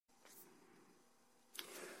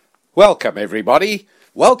Welcome, everybody.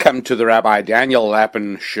 Welcome to the Rabbi Daniel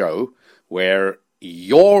Lapin Show, where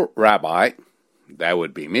your rabbi, that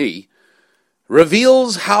would be me,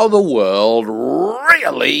 reveals how the world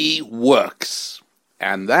really works.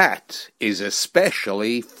 And that is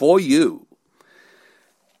especially for you.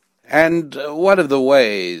 And one of the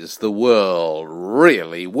ways the world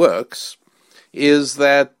really works is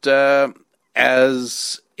that,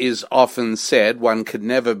 as is often said, one could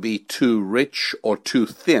never be too rich or too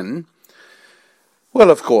thin. Well,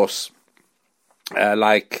 of course,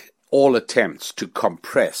 like all attempts to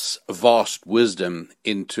compress vast wisdom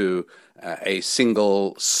into a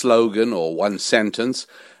single slogan or one sentence,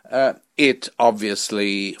 it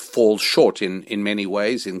obviously falls short in many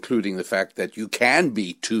ways, including the fact that you can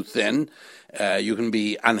be too thin, you can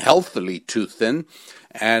be unhealthily too thin,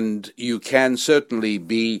 and you can certainly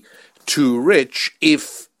be too rich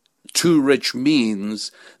if too rich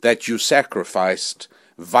means that you sacrificed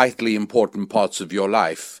vitally important parts of your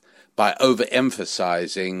life by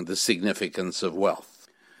overemphasizing the significance of wealth.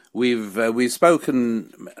 We've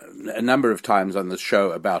spoken a number of times on the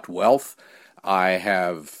show about wealth. I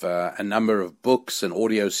have a number of books and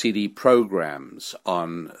audio CD programs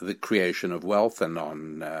on the creation of wealth and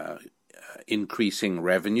on increasing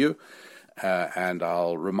revenue. And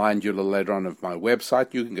I'll remind you a little later on of my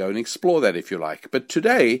website. You can go and explore that if you like. But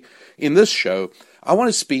today, in this show, I want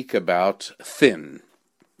to speak about thin.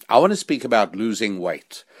 I want to speak about losing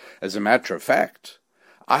weight. As a matter of fact,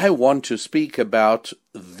 I want to speak about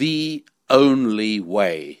the only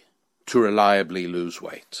way to reliably lose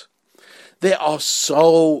weight. There are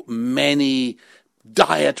so many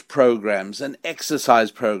diet programs and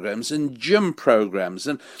exercise programs and gym programs,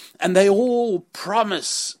 and they all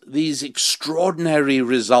promise these extraordinary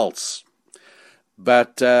results.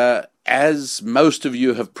 But as most of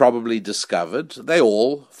you have probably discovered, they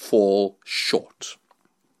all fall short.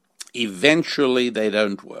 Eventually they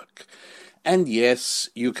don't work. And yes,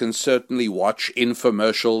 you can certainly watch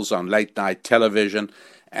infomercials on late-night television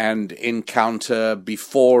and encounter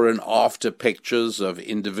before and after pictures of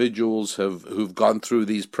individuals who've gone through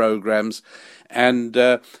these programs. And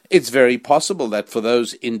it's very possible that for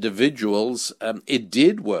those individuals, it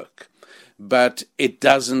did work. But it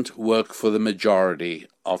doesn't work for the majority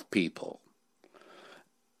of people.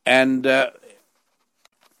 And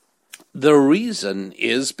the reason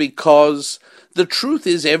is because the truth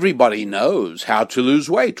is everybody knows how to lose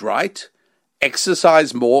weight, right?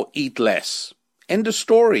 Exercise more, eat less. End of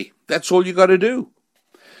story. That's all you got to do.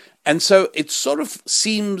 And so it sort of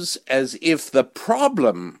seems as if the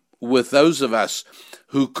problem with those of us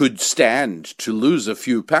who could stand to lose a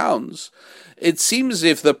few pounds, it seems as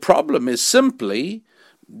if the problem is simply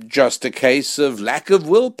just a case of lack of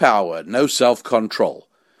willpower, no self-control.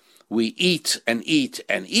 We eat and eat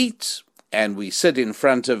and eat, and we sit in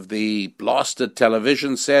front of the blasted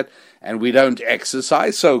television set, and we don't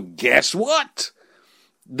exercise, so guess what?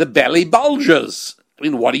 The belly bulges. I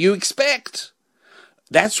mean, what do you expect?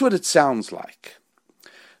 That's what it sounds like.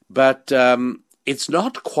 But it's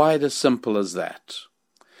not quite as simple as that.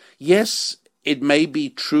 Yes, it may be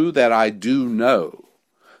true that I do know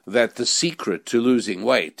that the secret to losing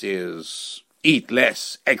weight is eat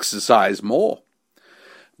less, exercise more.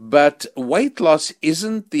 But weight loss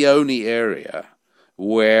isn't the only area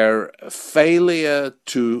where failure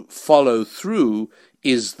to follow through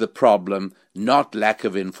is the problem, not lack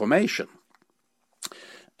of information.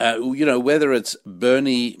 Whether it's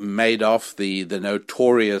Bernie Madoff, the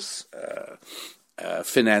notorious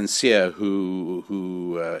financier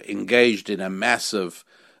who engaged in a massive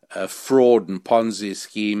fraud and Ponzi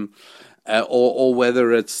scheme, or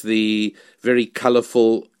whether it's the very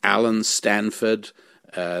colorful Alan Stanford,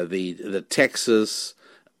 the Texas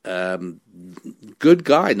good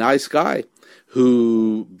guy, nice guy,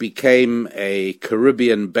 who became a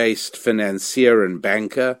Caribbean-based financier and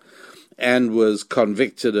banker and was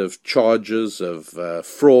convicted of charges of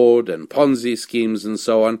fraud and Ponzi schemes and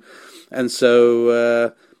so on. And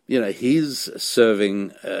so, he's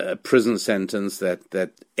serving a prison sentence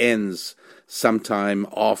that ends sometime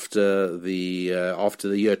after the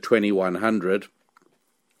year 2100.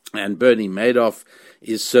 And Bernie Madoff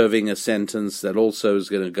is serving a sentence that also is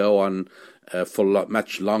going to go on for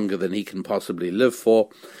much longer than he can possibly live for.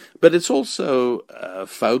 But it's also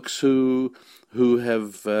folks who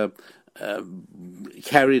have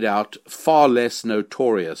carried out far less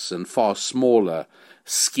notorious and far smaller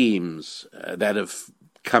schemes that have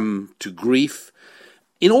come to grief.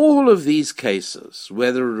 In all of these cases,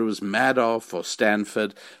 whether it was Madoff or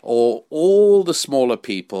Stanford or all the smaller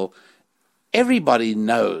people, everybody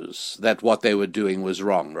knows that what they were doing was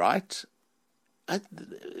wrong, right?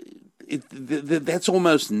 that's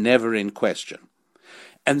almost never in question.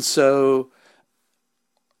 And so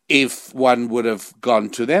if one would have gone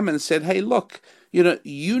to them and said, hey, look,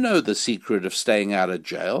 you know the secret of staying out of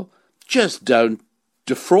jail. Just don't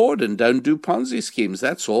defraud and don't do Ponzi schemes.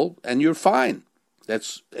 That's all. And you're fine.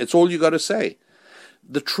 That's all you got to say.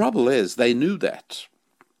 The trouble is they knew that.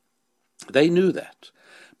 They knew that.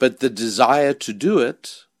 But the desire to do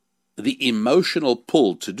it, the emotional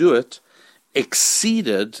pull to do it,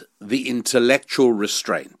 exceeded the intellectual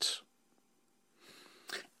restraint.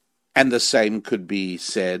 And the same could be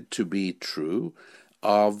said to be true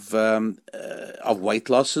of weight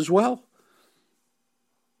loss as well.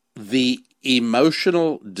 The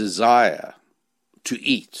emotional desire to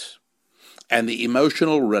eat and the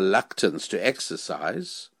emotional reluctance to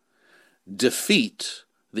exercise defeat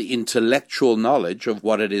the intellectual knowledge of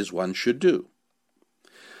what it is one should do,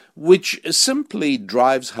 which simply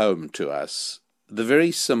drives home to us the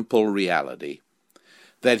very simple reality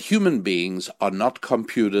that human beings are not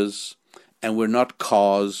computers and we're not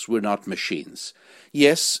cars, we're not machines.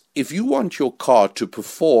 Yes, if you want your car to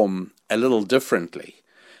perform a little differently,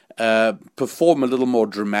 perform a little more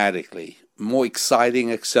dramatically, more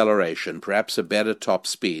exciting acceleration, perhaps a better top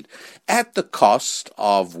speed, at the cost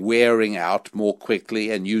of wearing out more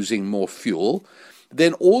quickly and using more fuel,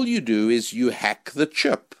 then all you do is you hack the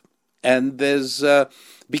chip. And there's,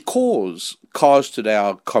 because cars today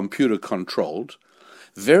are computer controlled,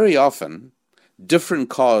 very often different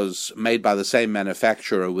cars made by the same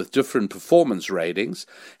manufacturer with different performance ratings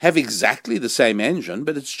have exactly the same engine,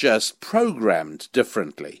 but it's just programmed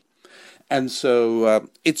differently. And so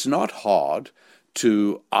it's not hard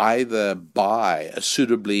to either buy a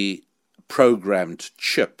suitably programmed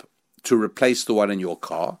chip to replace the one in your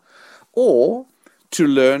car, or to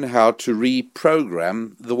learn how to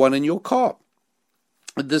reprogram the one in your car.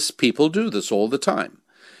 People do this all the time.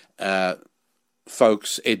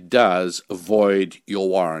 Folks, it does void your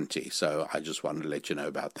warranty. So I just wanted to let you know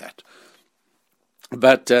about that.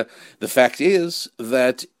 But the fact is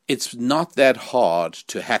that it's not that hard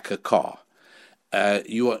to hack a car.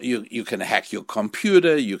 You can hack your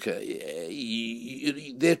computer.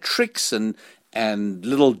 There are tricks and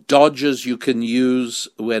little dodges you can use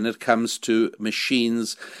when it comes to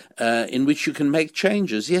machines in which you can make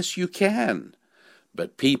changes. Yes, you can.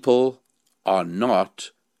 But people are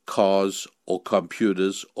not cars or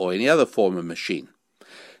computers or any other form of machine.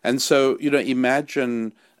 And so,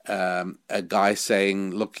 imagine a guy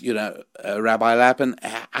saying, look, Rabbi Lapin,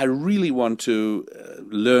 I really want to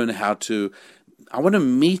learn I want to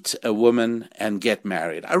meet a woman and get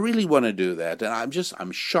married. I really want to do that. And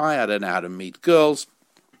I'm shy. I don't know how to meet girls.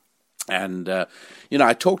 And,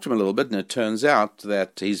 I talked to him a little bit, and it turns out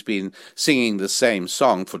that he's been singing the same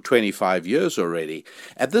song for 25 years already.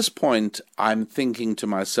 At this point, I'm thinking to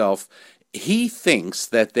myself, he thinks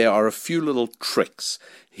that there are a few little tricks.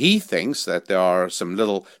 He thinks that there are some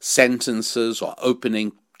little sentences or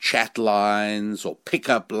opening chat lines or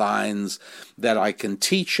pickup lines that I can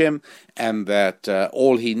teach him, and that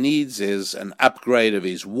all he needs is an upgrade of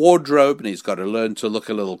his wardrobe, and he's got to learn to look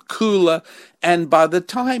a little cooler. And by the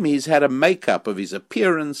time he's had a makeup of his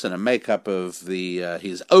appearance and a makeup of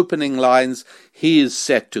his opening lines, he is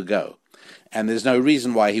set to go. And there's no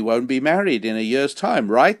reason why he won't be married in a year's time,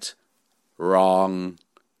 right? Wrong.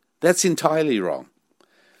 That's entirely wrong.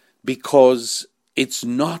 Because it's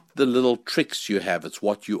not the little tricks you have, it's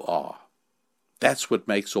what you are. That's what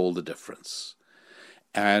makes all the difference.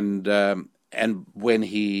 And when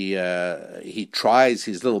he tries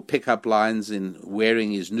his little pickup lines in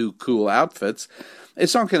wearing his new cool outfits,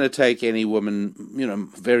 it's not going to take any woman,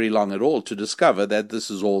 very long at all to discover that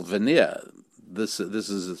this is all veneer. There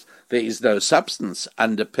is no substance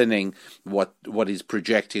underpinning what he's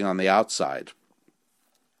projecting on the outside.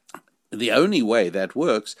 The only way that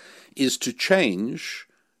works is to change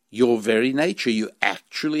your very nature. You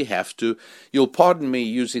actually have to, you'll pardon me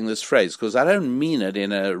using this phrase, because I don't mean it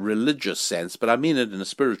in a religious sense, but I mean it in a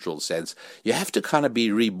spiritual sense. You have to kind of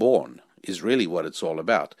be reborn, is really what it's all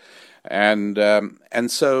about. And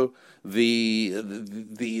so the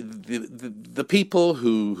people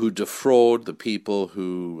who defraud, the people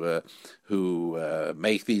who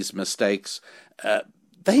make these mistakes,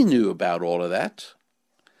 they knew about all of that.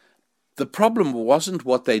 The problem wasn't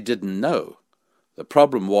what they didn't know. The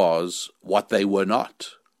problem was what they were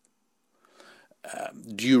not.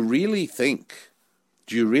 Do you really think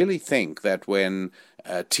that when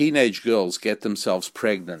teenage girls get themselves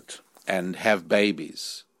pregnant and have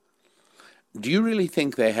babies, do you really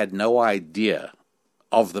think they had no idea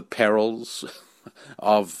of the perils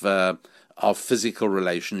of physical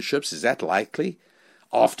relationships? Is that likely?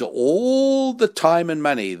 after all the time and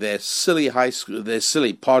money their silly GIC,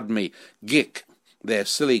 their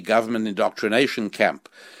silly government indoctrination camp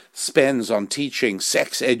spends on teaching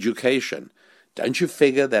sex education, don't you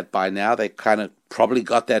figure that by now they kind of probably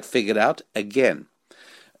got that figured out? Again,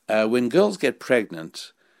 when girls get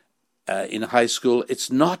pregnant in high school,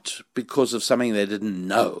 it's not because of something they didn't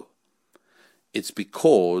know. It's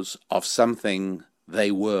because of something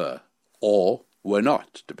they were or were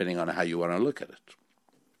not, depending on how you want to look at it.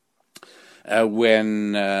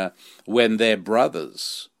 When their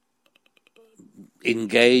brothers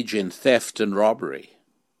engage in theft and robbery,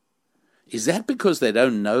 is that because they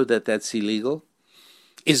don't know that that's illegal?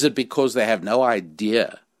 Is it because they have no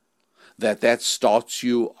idea that that starts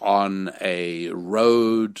you on a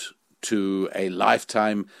road to a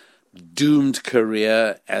lifetime doomed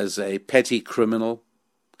career as a petty criminal?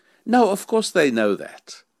 No, of course they know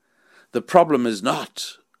that. The problem is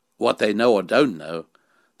not what they know or don't know.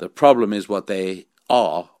 The problem is what they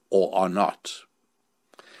are or are not.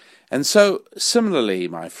 And so, similarly,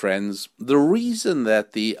 my friends, the reason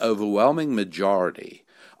that the overwhelming majority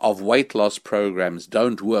of weight loss programs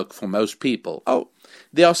don't work for most people,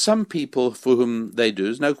 there are some people for whom they do,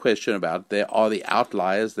 there's no question about it. There are the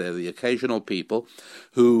outliers, there are the occasional people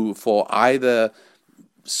who, for either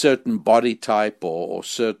certain body type or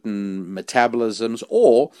certain metabolisms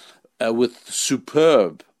or with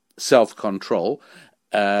superb self-control,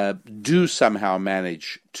 do somehow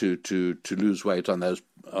manage to lose weight on those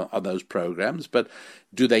programs. But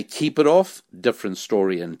do they keep it off? Different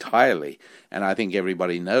story entirely. And I think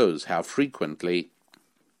everybody knows how frequently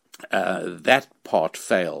that part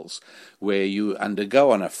fails, where you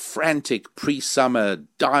undergo on a frantic pre-summer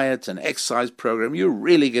diet and exercise program. You're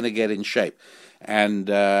really going to get in shape.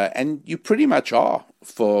 And you pretty much are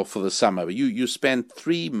for the summer. You spend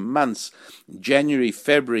 3 months, January,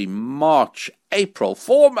 February, March, April,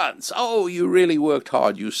 4 months. Oh, you really worked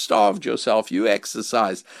hard. You starved yourself. You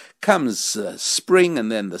exercised. Comes spring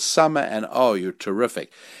and then the summer, and oh, you're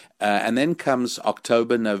terrific. And then comes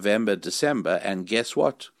October, November, December, and guess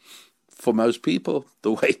what? For most people,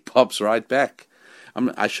 the weight pops right back.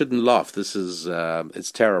 I shouldn't laugh. This is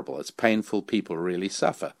it's terrible. It's painful. People really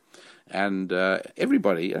suffer. And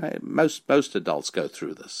everybody, most adults go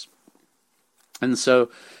through this. And so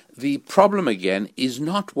the problem, again, is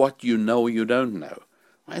not what you know or you don't know.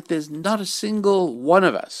 Right? There's not a single one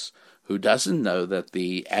of us who doesn't know that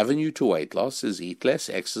the avenue to weight loss is eat less,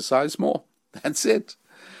 exercise more. That's it.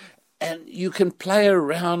 And you can play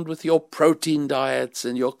around with your protein diets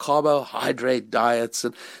and your carbohydrate diets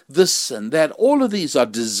and this and that. All of these are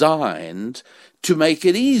designed to make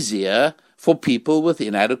it easier for people with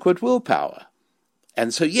inadequate willpower.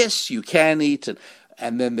 And so, yes, you can eat,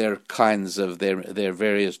 and then there are kinds of there are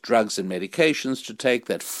various drugs and medications to take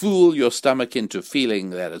that fool your stomach into feeling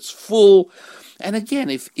that it's full. And again,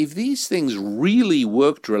 if these things really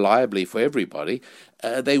worked reliably for everybody,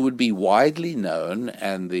 they would be widely known,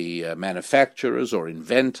 and the manufacturers or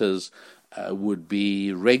inventors would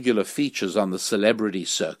be regular features on the celebrity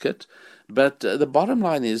circuit. But the bottom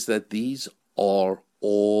line is that these are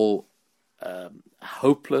all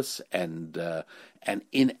hopeless and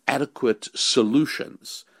inadequate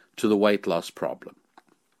solutions to the weight loss problem.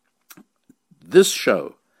 This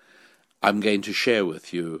show, I'm going to share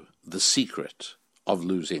with you the secret of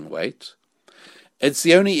losing weight. It's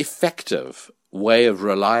the only effective way of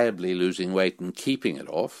reliably losing weight and keeping it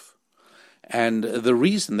off. And the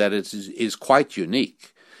reason that it is quite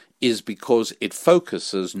unique is because it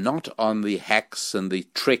focuses not on the hacks and the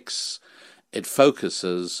tricks. It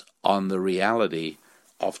focuses on the reality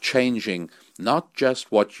of changing not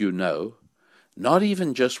just what you know, not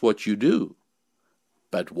even just what you do,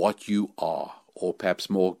 but what you are, or perhaps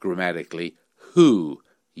more grammatically, who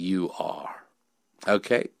you are.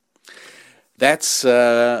 Okay? That's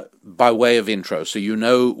by way of intro, so you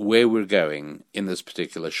know where we're going in this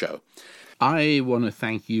particular show. I want to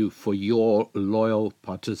thank you for your loyal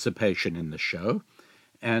participation in the show,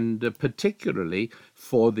 and particularly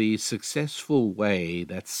for the successful way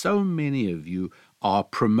that so many of you are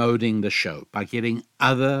promoting the show by getting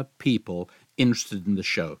other people interested in the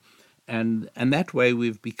show. And that way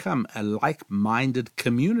we've become a like-minded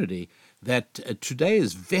community that today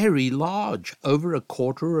is very large, over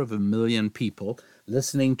 250,000 people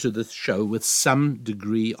listening to this show with some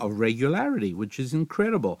degree of regularity, which is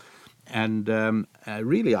incredible. And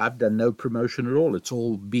really, I've done no promotion at all. It's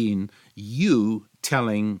all been you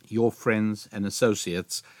telling your friends and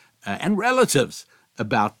associates and relatives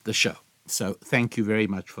about the show. So thank you very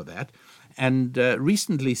much for that. And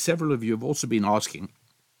recently, several of you have also been asking,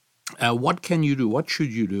 what can you do? What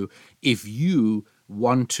should you do if you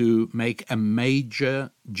want to make a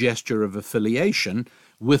major gesture of affiliation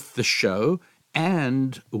with the show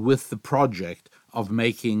and with the project of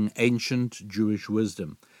making ancient Jewish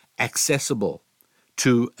wisdom accessible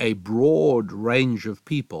to a broad range of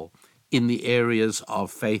people in the areas of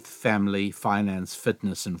faith, family, finance,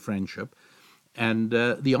 fitness, and friendship. And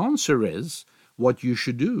the answer is, what you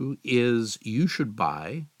should do is you should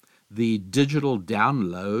buy the digital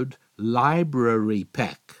download library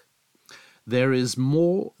pack. There is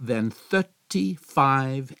more than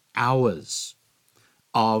 35 hours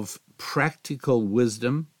of practical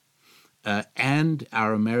wisdom and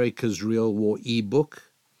our America's Real War ebook.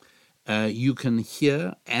 You can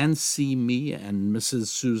hear and see me and Mrs.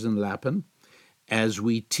 Susan Lapin as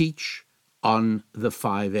we teach on the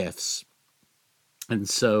 5 F's. And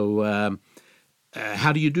so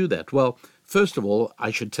how do you do that? Well, first of all,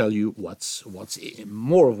 I should tell you what's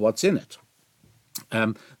more of what's in it.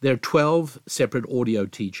 There are 12 separate audio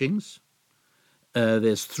teachings.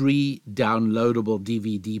 There's 3 downloadable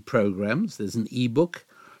DVD programs. There's an ebook,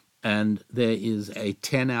 and there is a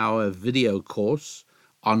 10-hour video course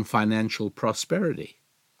on financial prosperity.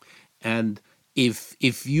 And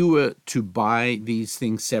if you were to buy these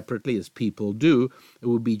things separately, as people do, it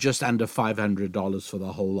would be just under $500 for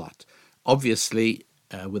the whole lot. Obviously,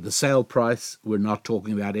 with the sale price, we're not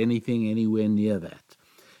talking about anything anywhere near that.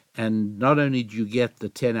 And not only do you get the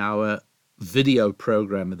 10-hour video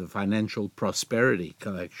program of the Financial Prosperity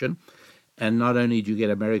Collection, and not only do you get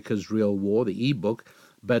America's Real War, the ebook,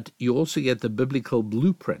 but you also get the Biblical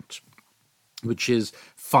Blueprint, which is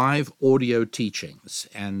 5 audio teachings.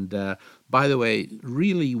 And by the way,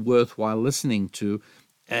 really worthwhile listening to,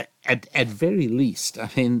 at very least. I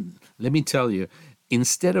mean, let me tell you,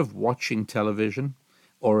 instead of watching television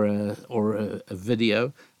or a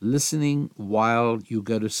video, listening while you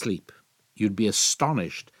go to sleep, you'd be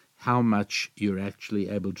astonished how much you're actually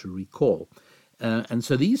able to recall. And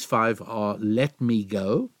so these 5 are Let Me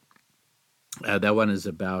Go. That one is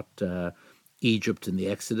about Egypt and the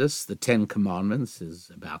Exodus. The 10 Commandments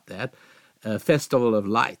is about that. Festival of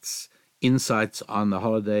Lights, Insights on the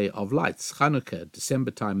Holiday of Lights, Hanukkah,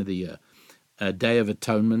 December time of the year. Day of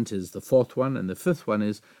Atonement is the 4th one, and the 5th one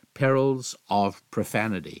is Perils of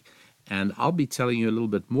Profanity. And I'll be telling you a little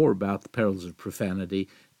bit more about the perils of profanity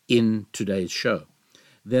in today's show.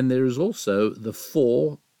 Then there is also the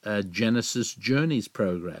 4 Genesis Journeys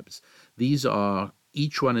programs. These are,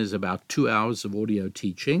 each one is about 2 hours of audio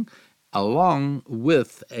teaching, along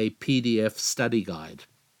with a PDF study guide.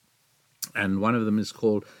 And one of them is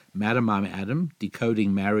called Madam I'm Adam,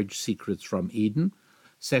 Decoding Marriage Secrets from Eden.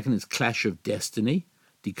 Second is Clash of Destiny,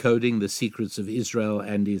 Decoding the Secrets of Israel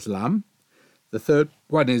and Islam. The third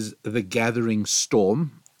one is The Gathering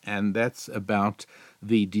Storm, and that's about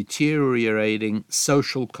the deteriorating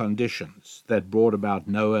social conditions that brought about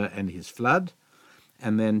Noah and his flood.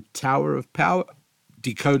 And then Tower of Power,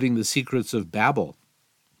 Decoding the Secrets of Babel.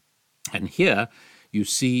 And here you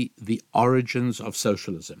see the origins of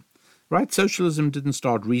socialism. Right? Socialism didn't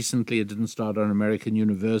start recently. It didn't start on American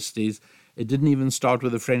universities. It didn't even start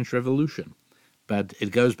with the French Revolution. But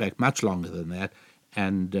it goes back much longer than that.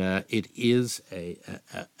 And it is a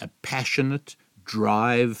passionate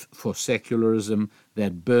drive for secularism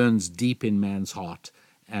that burns deep in man's heart.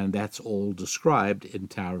 And that's all described in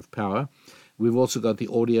Tower of Power. We've also got the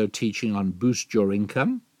audio teaching on Boost Your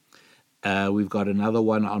Income. We've got another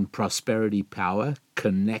one on Prosperity Power,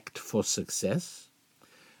 Connect for Success.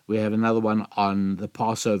 We have another one on the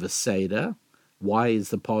Passover Seder. Why is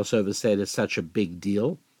the Passover Seder such a big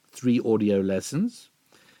deal? 3 audio lessons,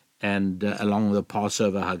 and along with the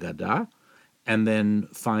Passover Haggadah. And then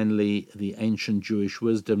finally, the Ancient Jewish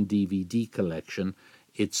Wisdom DVD collection.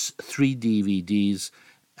 It's 3 DVDs,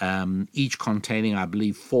 each containing, I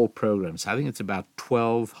believe, 4 programs. I think it's about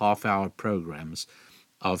 12 half-hour programs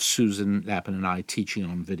of Susan Lapin and I teaching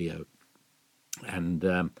on video. And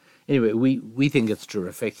anyway, we think it's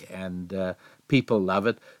terrific, and people love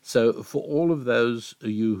it. So for all of those of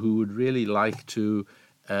you who would really like to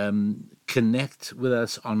connect with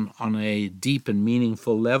us on a deep and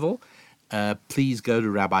meaningful level, please go to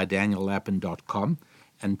RabbiDanielLapin.com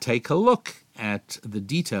and take a look at the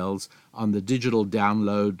details on the digital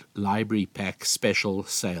download library pack special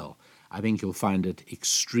sale. I think you'll find it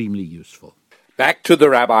extremely useful. Back to the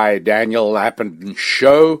Rabbi Daniel Lapin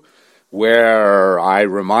Show, where I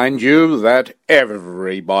remind you that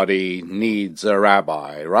everybody needs a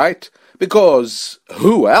rabbi, right? Because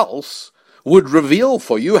who else would reveal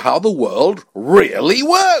for you how the world really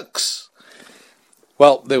works?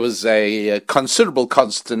 Well, there was a considerable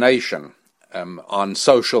consternation on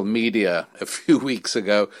social media a few weeks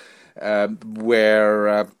ago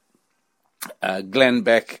where Glenn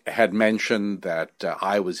Beck had mentioned that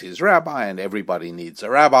I was his rabbi, and everybody needs a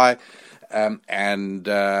rabbi, and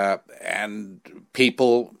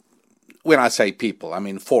people. When I say people, I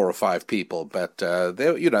mean 4 or 5 people, but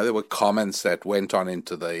there were comments that went on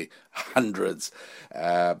into the hundreds.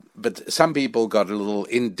 But some people got a little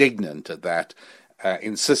indignant at that,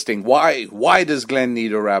 insisting, why does Glenn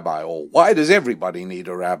need a rabbi, or why does everybody need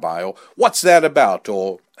a rabbi, or what's that about?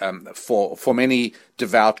 Or for many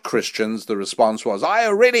devout Christians, the response was, I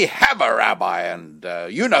already have a rabbi, and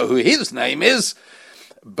you know who his name is.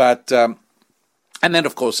 But and then,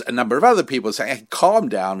 of course, a number of other people saying, hey, calm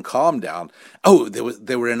down, calm down. Oh,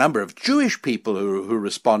 there were a number of Jewish people who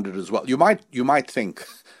responded as well. You might think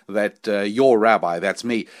that your rabbi, that's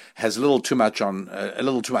me, has a little too much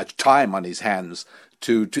time on his hands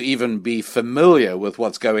to even be familiar with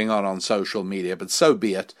what's going on social media. But so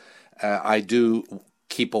be it. I do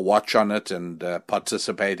keep a watch on it and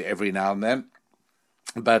participate every now and then.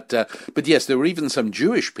 But yes, there were even some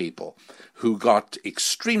Jewish people who got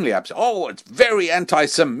extremely upset. Oh, it's very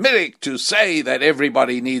anti-Semitic to say that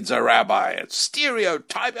everybody needs a rabbi. It's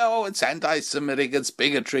stereotype. Oh, it's anti-Semitic. It's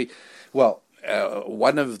bigotry. Well,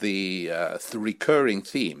 one of the recurring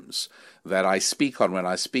themes that I speak on when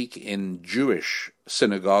I speak in Jewish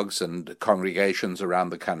synagogues and congregations around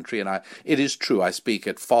the country, and it is true, I speak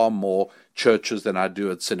at far more churches than I do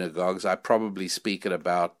at synagogues. I probably speak at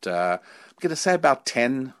about, I'm going to say about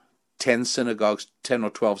 10 synagogues, 10 or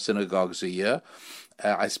 12 synagogues a year.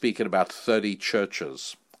 I speak at about 30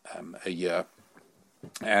 churches a year.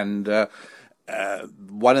 And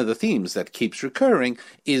one of the themes that keeps recurring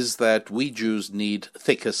is that we Jews need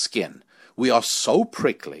thicker skin. We are so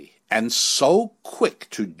prickly and so quick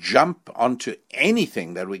to jump onto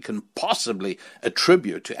anything that we can possibly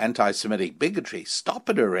attribute to anti-Semitic bigotry. Stop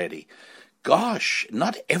it already. Gosh,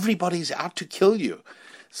 not everybody's out to kill you.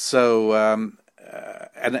 So,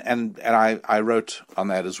 and I wrote on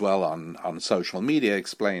that as well on social media,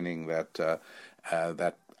 explaining that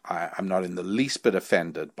I'm not in the least bit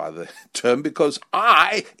offended by the term because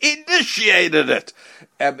I initiated it.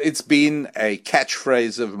 It's been a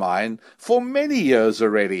catchphrase of mine for many years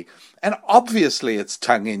already, and obviously it's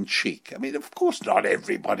tongue-in-cheek. I mean, of course not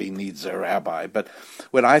everybody needs a rabbi, but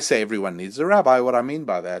when I say everyone needs a rabbi, what I mean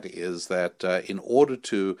by that is that in order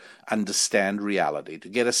to understand reality, to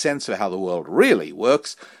get a sense of how the world really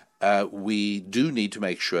works, we do need to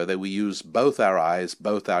make sure that we use both our eyes,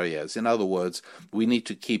 both our ears. In other words, we need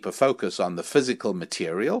to keep a focus on the physical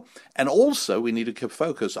material, and also we need to keep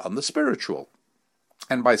focus on the spiritual.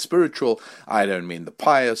 And by spiritual, I don't mean the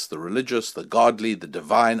pious, the religious, the godly, the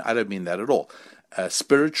divine. I don't mean that at all.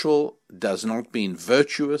 Spiritual does not mean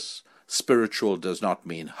virtuous. Spiritual does not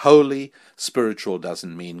mean holy. Spiritual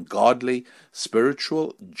doesn't mean godly.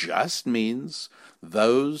 Spiritual just means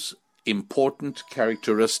those important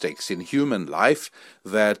characteristics in human life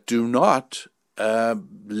that do not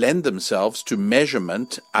lend themselves to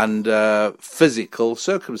measurement under physical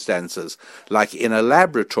circumstances, like in a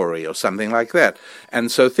laboratory or something like that.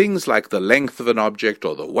 And so things like the length of an object,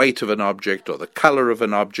 or the weight of an object, or the color of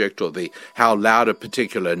an object, or how loud a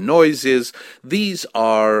particular noise is, these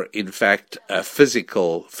are in fact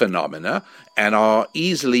physical phenomena and are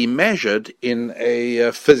easily measured in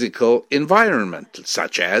a physical environment,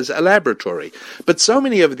 such as a laboratory. But so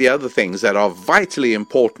many of the other things that are vitally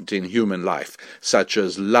important in human life, such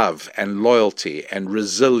as love and loyalty and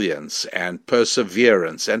resilience and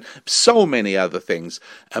perseverance and so many other things,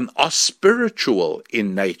 are spiritual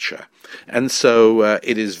in nature. And so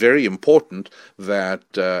it is very important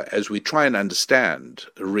that as we try and understand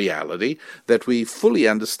reality, that we fully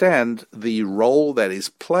understand the role that is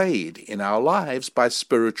played in our lives by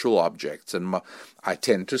spiritual objects. And I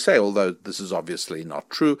tend to say, although this is obviously not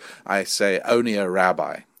true, I say only a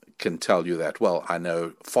rabbi can tell you that. Well, I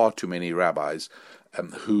know far too many rabbis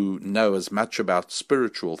who know as much about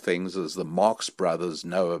spiritual things as the Marx Brothers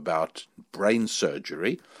know about brain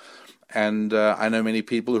surgery. And I know many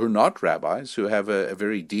people who are not rabbis who have a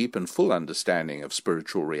very deep and full understanding of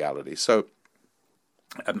spiritual reality. So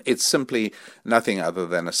it's simply nothing other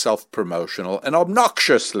than a self-promotional, an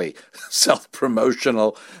obnoxiously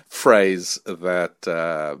self-promotional phrase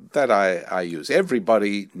that I use.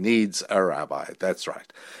 Everybody needs a rabbi. That's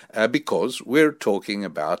right. Because we're talking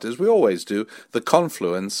about, as we always do, the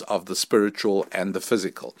confluence of the spiritual and the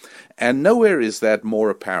physical. And nowhere is that more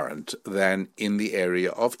apparent than in the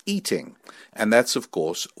area of eating. And that's, of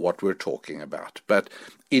course, what we're talking about. But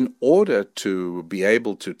in order to be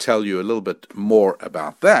able to tell you a little bit more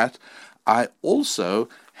about that, I also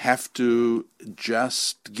have to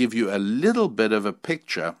just give you a little bit of a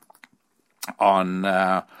picture on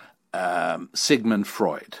Sigmund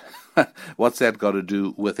Freud. What's that got to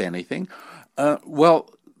do with anything? Well,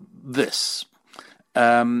 this.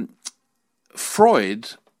 Freud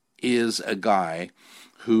is a guy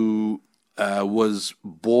who was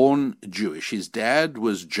born Jewish. His dad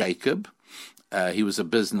was Jacob. He was a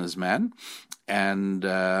businessman, and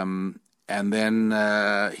then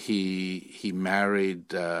he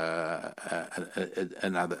married a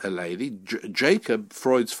lady. Jacob,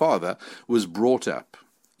 Freud's father, was brought up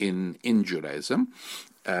in Judaism.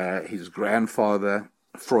 His grandfather,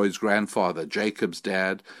 Freud's grandfather, Jacob's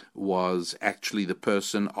dad, was actually the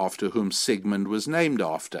person after whom Sigmund was named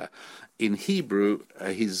after. In Hebrew,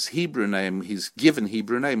 his given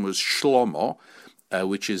Hebrew name was Shlomo,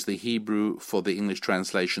 which is the Hebrew for the English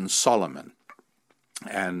translation Solomon.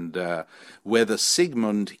 And whether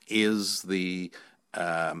Sigmund is the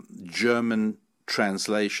German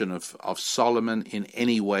translation of Solomon in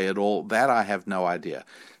any way at all, that I have no idea.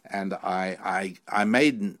 And I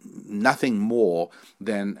made nothing more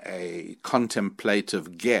than a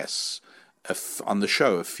contemplative guess on the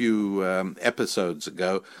show a few episodes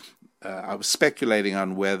ago. I was speculating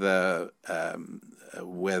on whether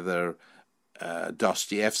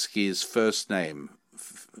Dostoevsky's first name,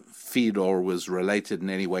 Fyodor, was related in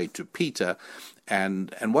any way to Peter.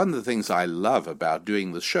 And one of the things I love about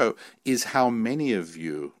doing the show is how many of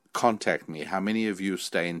you contact me, how many of you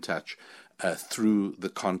stay in touch through the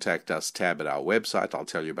Contact Us tab at our website. I'll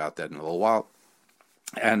tell you about that in a little while.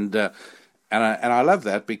 And I love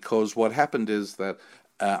that, because what happened is that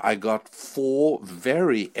I got 4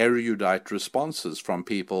 very erudite responses from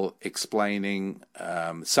people explaining,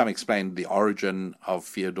 some explained the origin of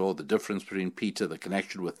Fyodor, the difference between Peter, the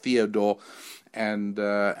connection with Theodore, and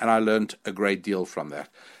I learned a great deal from that.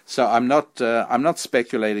 So I'm not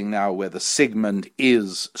speculating now whether Sigmund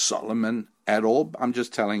is Solomon at all. I'm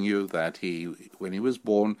just telling you that when he was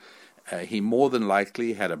born, he more than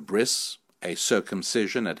likely had a bris, a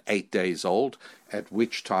circumcision at 8 days old, at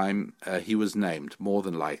which time he was named, more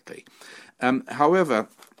than likely. However,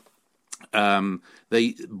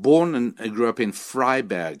 they born and grew up in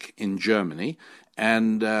Freiberg in Germany,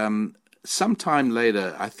 and sometime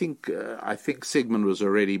later, I think Sigmund was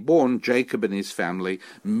already born. Jacob and his family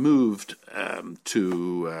moved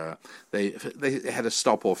to. They had a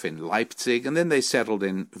stop off in Leipzig, and then they settled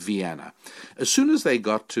in Vienna. As soon as they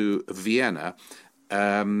got to Vienna,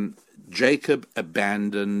 Jacob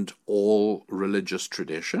abandoned all religious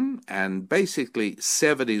tradition and basically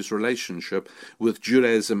severed his relationship with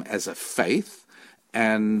Judaism as a faith,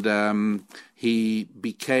 and he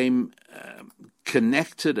became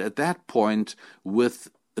connected at that point with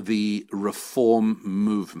the Reform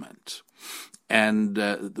movement and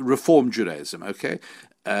Reform Judaism, okay?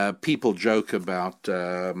 People joke about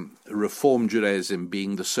Reform Judaism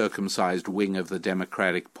being the circumcised wing of the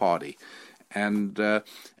Democratic Party, and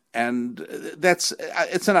it's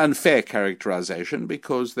an unfair characterization,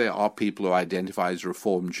 because there are people who identify as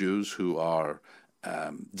Reform Jews who are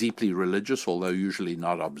deeply religious, although usually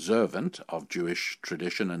not observant of Jewish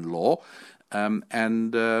tradition and law,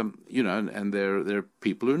 and there are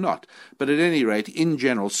people who are not. But at any rate, in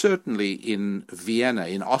general, certainly in Vienna,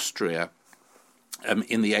 in Austria,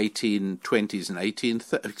 in the 1820s and the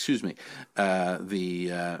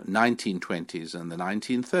 1920s and the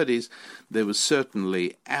 1930s, there was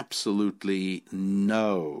certainly absolutely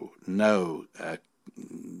no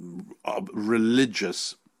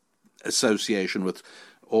religious association with,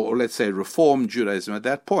 or let's say Reform Judaism at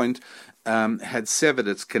that point, had severed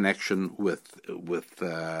its connection with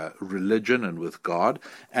religion and with God,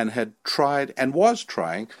 and had tried and was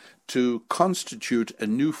trying to constitute a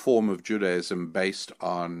new form of Judaism based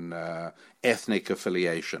on ethnic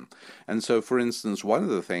affiliation. And so, for instance, one of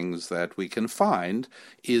the things that we can find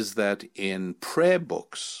is that in prayer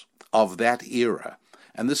books of that era,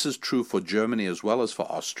 and this is true for Germany as well as for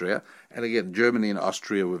Austria, and again, Germany and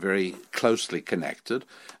Austria were very closely connected.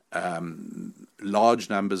 Large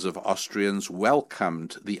numbers of Austrians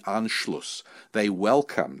welcomed the Anschluss. They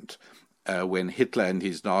welcomed when Hitler and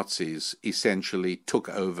his Nazis essentially took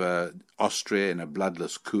over Austria in a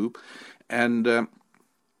bloodless coup. And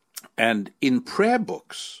in prayer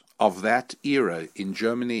books of that era in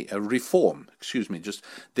Germany, there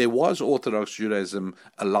was Orthodox Judaism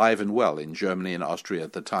alive and well in Germany and Austria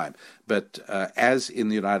at the time. But as in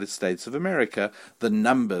the United States of America, the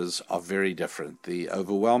numbers are very different. The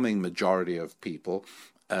overwhelming majority of people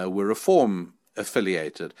were Reform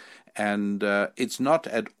affiliated. And it's not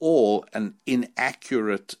at all an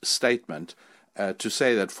inaccurate statement to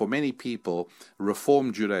say that for many people,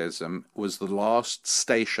 Reform Judaism was the last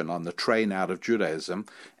station on the train out of Judaism,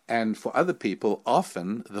 and for other people,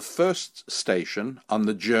 often the first station on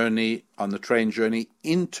the train journey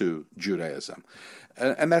into Judaism.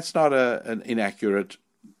 And that's not an inaccurate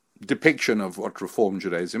depiction of what Reform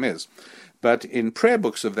Judaism is. But in prayer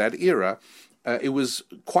books of that era, it was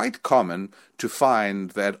quite common to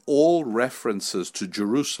find that all references to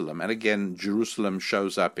Jerusalem, and again, Jerusalem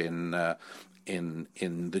shows up in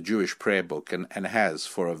the Jewish prayer book and has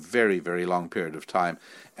for a very, very long period of time,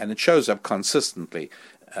 and it shows up consistently.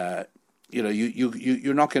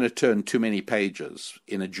 You're not going to turn too many pages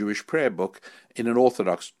in a Jewish prayer book, in an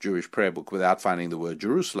Orthodox Jewish prayer book, without finding the word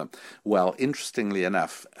Jerusalem. Well, interestingly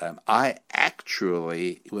enough, I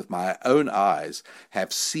actually, with my own eyes,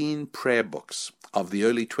 have seen prayer books of the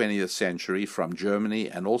early 20th century from Germany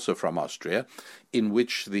and also from Austria, in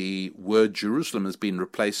which the word Jerusalem has been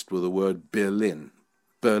replaced with the word Berlin.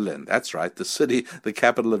 Berlin, that's right, the city, the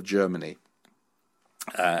capital of Germany,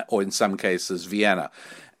 or in some cases Vienna.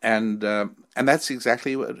 And that's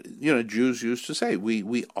exactly what Jews used to say.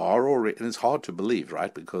 We are already, and it's hard to believe,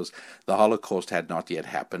 right? Because the Holocaust had not yet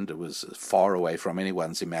happened. It was far away from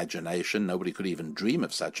anyone's imagination. Nobody could even dream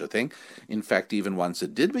of such a thing. In fact, even once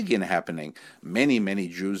it did begin happening, many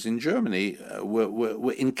Jews in Germany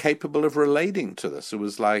were incapable of relating to this. It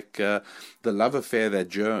was like the love affair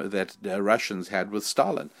that Russians had with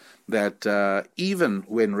Stalin. That even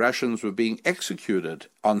when Russians were being executed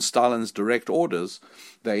on Stalin's direct orders,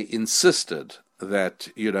 they insisted that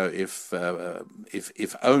if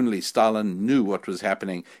only Stalin knew what was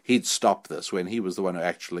happening, he'd stop this, when he was the one who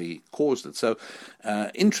actually caused it. So,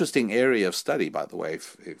 interesting area of study, by the way,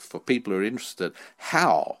 for people who are interested,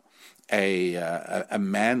 how a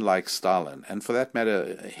man like Stalin, and for that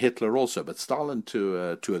matter Hitler also, but Stalin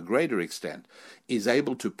to a greater extent, is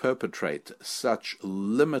able to perpetrate such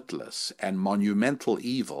limitless and monumental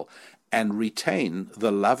evil and retain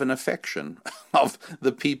the love and affection of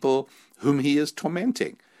the people whom he is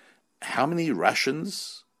tormenting. How many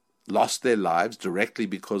Russians lost their lives directly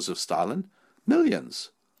because of Stalin? Millions.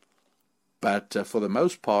 But for the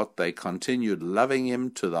most part, they continued loving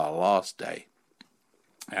him to the last day.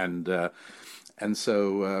 And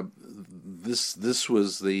so this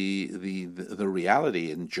was the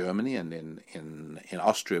reality in Germany and in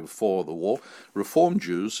Austria before the war. Reform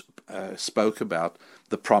Jews spoke about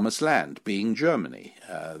the promised land being Germany.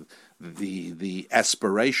 The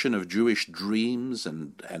aspiration of Jewish dreams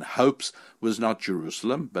and hopes was not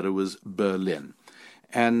Jerusalem, but it was Berlin.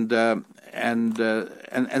 And so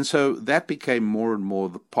that became more and more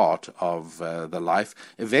the part of the life.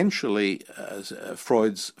 Eventually,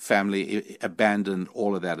 Freud's family abandoned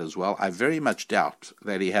all of that as well. I very much doubt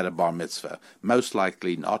that he had a bar mitzvah. Most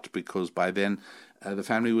likely not, because by then the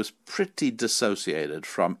family was pretty dissociated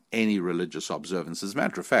from any religious observance. As a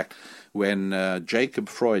matter of fact, when Jacob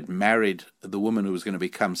Freud married the woman who was going to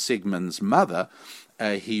become Sigmund's mother,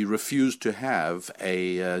 he refused to have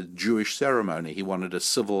a Jewish ceremony. He wanted a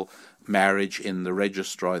civil marriage in the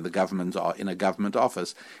registrar in a government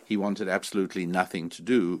office. He wanted absolutely nothing to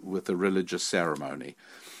do with the religious ceremony.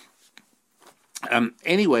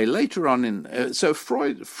 Anyway, later on so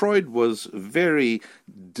Freud was very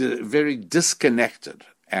disconnected,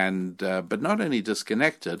 and but not only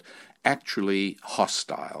disconnected, actually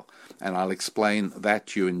hostile, and I'll explain that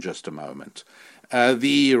to you in just a moment.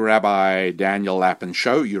 The Rabbi Daniel Lapin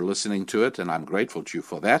Show, you're listening to it, and I'm grateful to you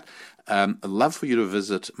for that. I'd love for you to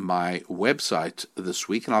visit my website this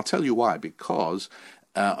week, and I'll tell you why. Because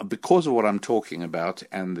of what I'm talking about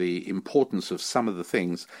and the importance of some of the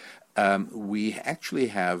things, we actually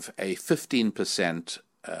have a 15%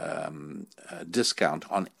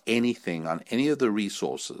 discount on anything, on any of the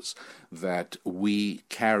resources that we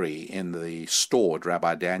carry in the store at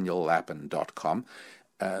RabbiDanielLapin.com.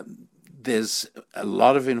 There's a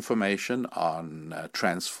lot of information on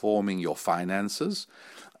transforming your finances.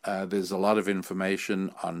 There's a lot of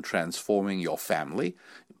information on transforming your family,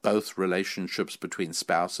 both relationships between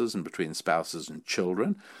spouses and between spouses and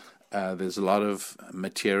children. There's a lot of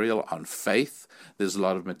material on faith. There's a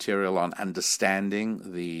lot of material on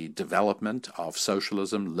understanding the development of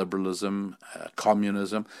socialism, liberalism,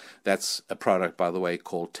 communism. That's a product, by the way,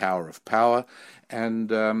 called Tower of Power.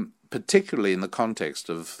 And particularly in the context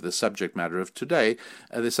of the subject matter of today,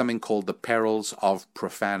 there's something called the perils of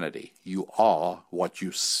profanity. You are what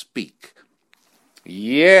you speak.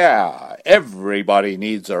 Yeah, everybody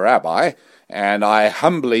needs a rabbi, and I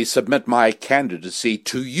humbly submit my candidacy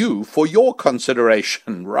to you for your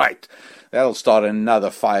consideration. Right. That'll start another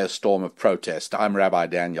firestorm of protest. I'm Rabbi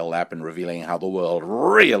Daniel Lapin, revealing how the world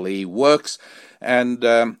really works.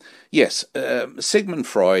 And yes, Sigmund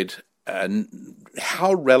Freud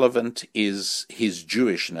how relevant is his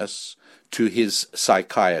Jewishness to his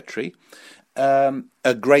psychiatry?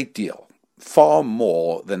 A great deal, far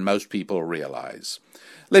more than most people realize.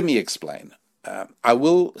 Let me explain. I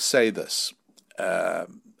will say this,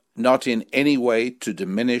 not in any way to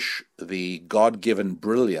diminish the God-given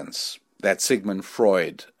brilliance that Sigmund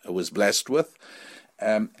Freud was blessed with,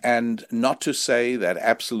 and not to say that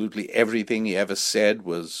absolutely everything he ever said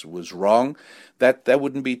was wrong. That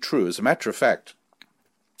wouldn't be true. As a matter of fact,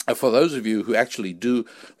 for those of you who actually do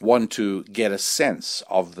want to get a sense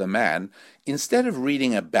of the man, instead of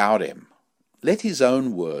reading about him, let his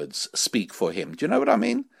own words speak for him. Do you know what I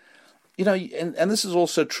mean? You know, and this is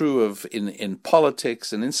also true of in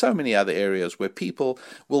politics and in so many other areas where people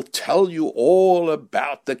will tell you all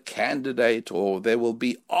about the candidate, or there will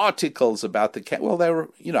be articles about the candidate. Well, they're,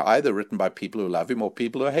 either written by people who love him or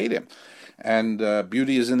people who hate him. And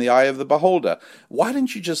beauty is in the eye of the beholder. Why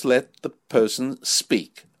don't you just let the person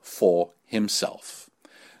speak for himself?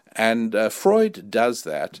 And Freud does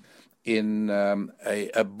that in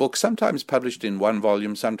a book sometimes published in one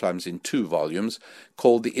volume, sometimes in two volumes,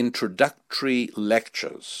 called The Introductory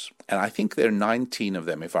Lectures. And I think there are 19 of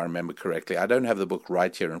them, if I remember correctly. I don't have the book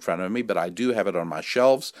right here in front of me, but I do have it on my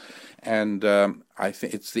shelves. And I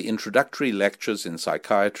think it's The Introductory Lectures in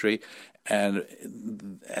Psychiatry, and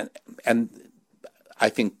I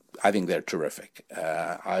think they're terrific.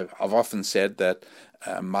 I've often said that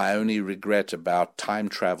my only regret about time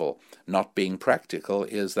travel not being practical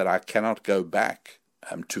is that I cannot go back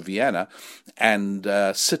to Vienna and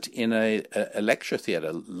sit in a lecture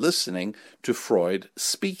theater listening to Freud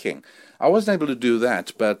speaking. I wasn't able to do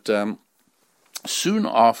that, but soon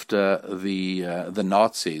after the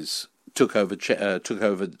Nazis took over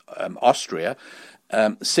Austria,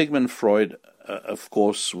 Sigmund Freud, of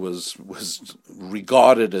course, was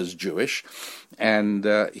regarded as Jewish, and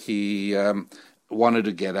he wanted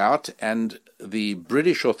to get out, and the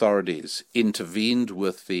British authorities intervened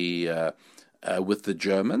with the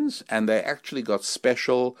Germans, and they actually got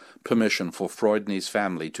special permission for Freud and his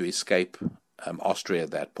family to escape Austria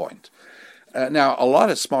at that point. Now, a lot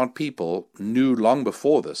of smart people knew long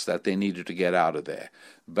before this that they needed to get out of there,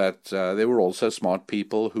 but there were also smart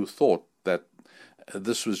people who thought that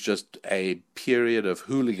this was just a period of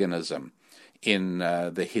hooliganism in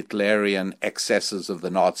the Hitlerian excesses of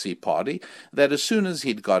the Nazi Party, that as soon as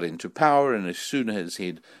he'd got into power and as soon as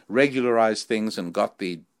he'd regularized things and got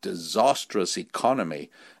the disastrous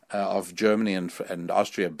economy of Germany and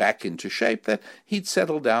Austria back into shape, that he'd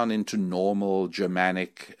settle down into normal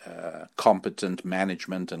Germanic competent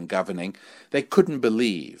management and governing. They couldn't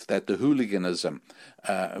believe that the hooliganism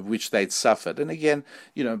which they'd suffered, and again,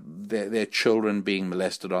 their children being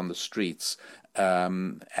molested on the streets,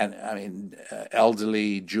 and I mean,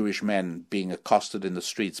 elderly Jewish men being accosted in the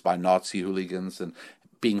streets by Nazi hooligans and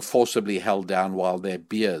being forcibly held down while their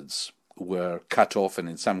beards were cut off and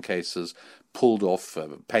in some cases pulled off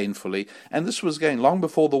painfully. And this was going long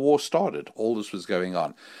before the war started. All this was going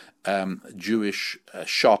on. Jewish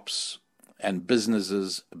shops and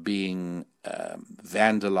businesses being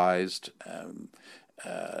vandalized,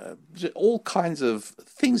 all kinds of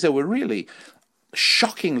things that were really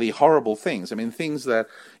shockingly horrible things. I mean, things that,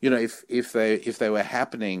 if they were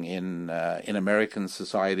happening in American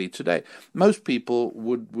society today, most people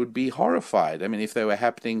would be horrified. I mean, if they were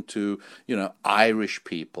happening to Irish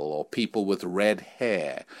people or people with red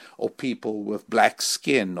hair or people with black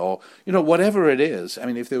skin or whatever it is. I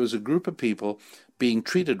mean, if there was a group of people being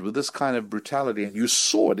treated with this kind of brutality and you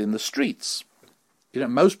saw it in the streets,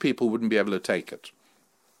 most people wouldn't be able to take it.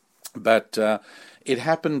 But it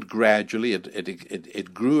happened gradually.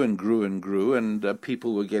 It grew and grew and grew, and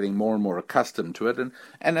people were getting more and more accustomed to it.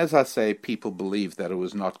 And as I say, people believed that it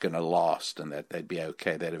was not going to last and that they'd be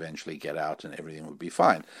okay. They'd eventually get out and everything would be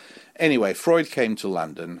fine. Anyway, Freud came to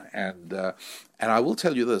London, and I will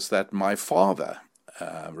tell you this, that my father,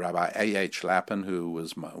 Rabbi A.H. Lappin, who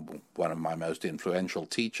was one of my most influential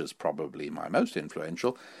teachers, probably my most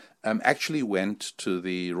influential, actually went to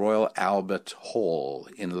the Royal Albert Hall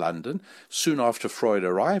in London soon after Freud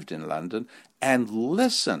arrived in London and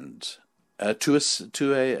listened to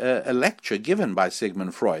a lecture given by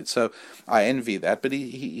Sigmund Freud. So I envy that, but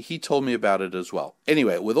he told me about it as well.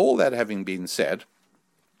 Anyway, with all that having been said,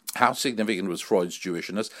 how significant was Freud's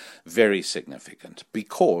Jewishness? Very significant,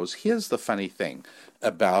 because here's the funny thing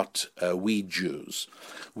about we Jews.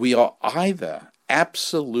 We are either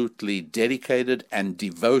absolutely dedicated and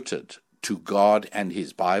devoted to God and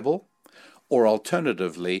His Bible, or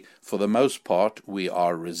alternatively, for the most part, we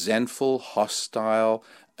are resentful, hostile,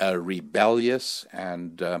 rebellious,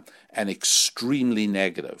 and extremely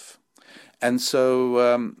negative. And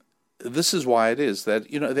so this is why it is that,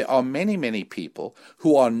 there are many, many people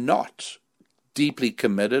who are not deeply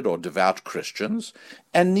committed or devout Christians,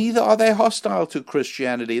 and neither are they hostile to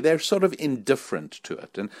Christianity. They're sort of indifferent to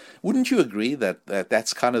it. And wouldn't you agree that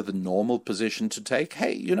that's kind of the normal position to take?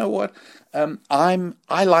 Hey, you know what?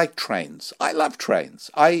 I like trains. I love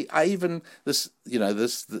trains. I even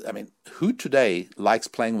who today likes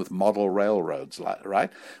playing with model railroads, right?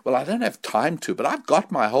 Well, I don't have time to, but I've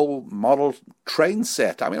got my whole model train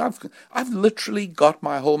set. I mean, I've literally got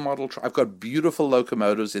my whole model. I've got beautiful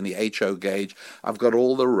locomotives in the HO gauge. I've got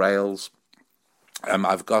all the rails.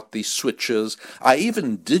 I've got the switches. I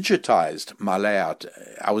even digitized my layout.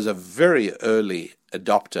 I was a very early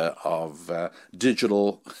adopter of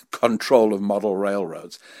digital control of model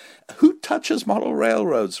railroads. Who touches model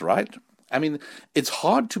railroads, right? I mean, it's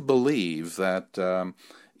hard to believe that, that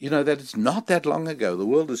it's not that long ago. The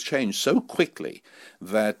world has changed so quickly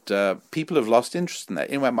that people have lost interest in that.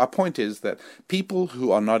 Anyway, my point is that people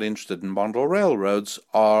who are not interested in model railroads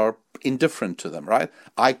are indifferent to them, right?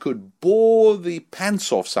 I could bore the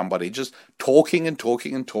pants off somebody just talking and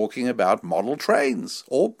talking and talking about model trains,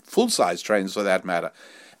 or full-size trains for that matter.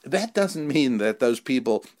 That doesn't mean that those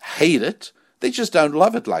people hate it. They just don't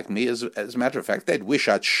love it like me. As a matter of fact, they'd wish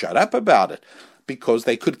I'd shut up about it, because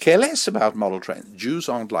they could care less about model trains. Jews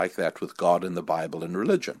aren't like that with God and the Bible and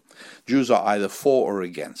religion. Jews are either for or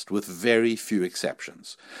against, with very few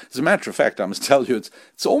exceptions. As a matter of fact, I must tell you,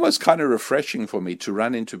 it's almost kind of refreshing for me to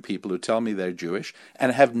run into people who tell me they're Jewish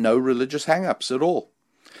and have no religious hang-ups at all.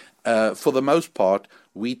 For the most part,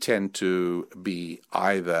 we tend to be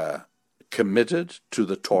either committed to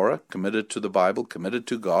the Torah, committed to the Bible, committed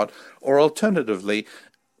to God, or alternatively,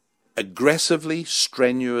 aggressively,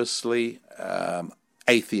 strenuously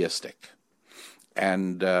atheistic.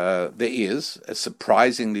 And there is a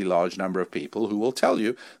surprisingly large number of people who will tell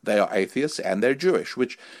you they are atheists and they're Jewish,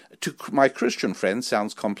 which to my Christian friends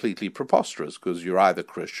sounds completely preposterous, because you're either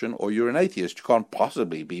Christian or you're an atheist. You can't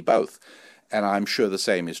possibly be both. And I'm sure the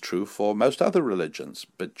same is true for most other religions,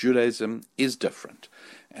 but Judaism is different.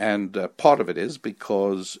 And part of it is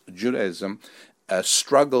because Judaism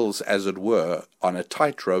struggles, as it were, on a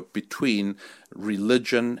tightrope between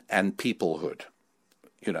religion and peoplehood.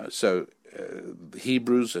 So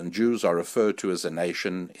Hebrews and Jews are referred to as a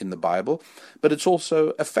nation in the Bible, but it's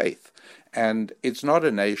also a faith. And it's not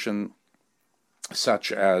a nation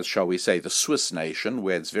such as, shall we say, the Swiss nation,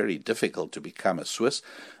 where it's very difficult to become a Swiss.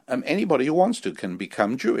 Anybody who wants to can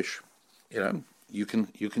become Jewish. You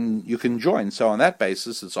can join. So on that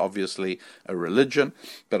basis, it's obviously a religion,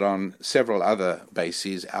 but on several other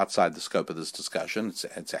bases outside the scope of this discussion,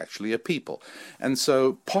 it's actually a people. And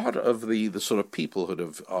so part of the sort of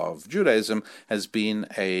peoplehood of Judaism has been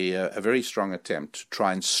a very strong attempt to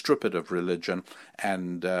try and strip it of religion.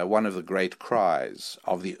 And one of the great cries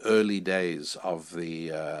of the early days of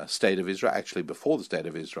the State of Israel, actually before the State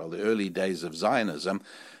of Israel, the early days of Zionism,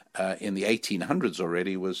 in the 1800s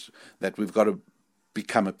already, was that we've got to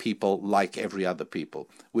become a people like every other people,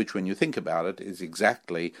 which, when you think about it, is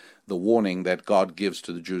exactly the warning that God gives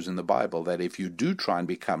to the Jews in the Bible, that if you do try and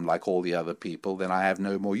become like all the other people, then I have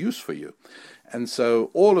no more use for you. And so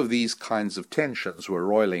all of these kinds of tensions were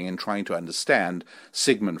roiling in trying to understand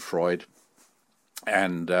Sigmund Freud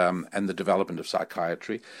and the development of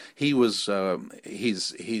psychiatry. He was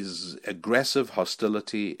his aggressive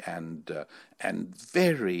hostility and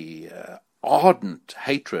very ardent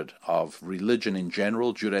hatred of religion in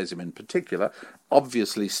general, Judaism in particular,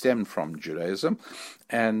 obviously stemmed from Judaism,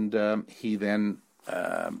 and he then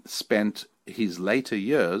spent his later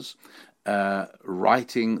years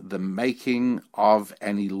writing The Making of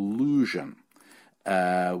an Illusion,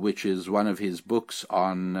 which is one of his books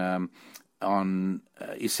on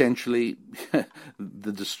essentially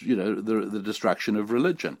the destruction of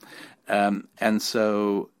religion, and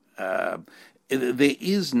so there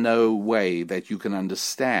is no way that you can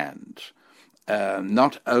understand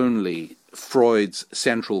not only Freud's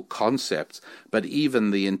central concepts, but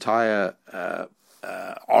even the entire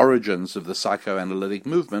origins of the psychoanalytic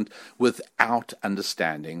movement without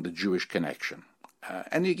understanding the Jewish connection.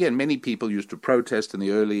 And again, many people used to protest in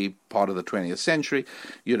the early part of the 20th century,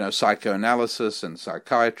 psychoanalysis and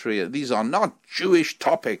psychiatry. These are not Jewish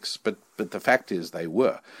topics, but the fact is they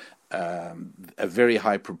were. A very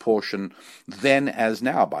high proportion, then as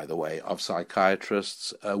now, by the way, of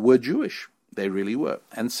psychiatrists were Jewish. They really were.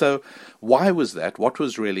 And so why was that? What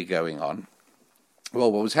was really going on? Well,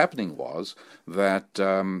 what was happening was that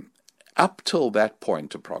up till that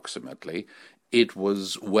point, approximately, it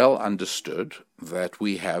was well understood that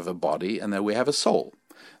we have a body and that we have a soul.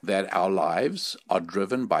 that our lives are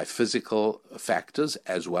driven by physical factors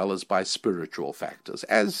as well as by spiritual factors,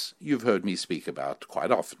 as you've heard me speak about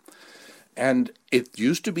quite often. And it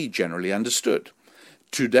used to be generally understood.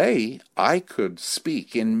 Today, I could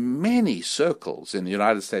speak in many circles in the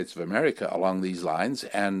United States of America along these lines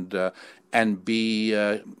and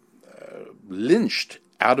be lynched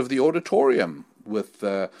out of the auditorium with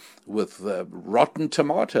rotten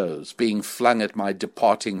tomatoes being flung at my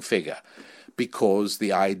departing figure, because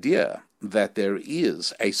the idea that there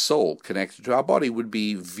is a soul connected to our body would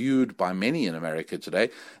be viewed by many in America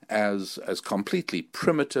today as completely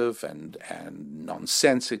primitive and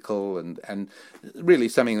nonsensical and really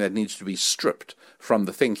something that needs to be stripped from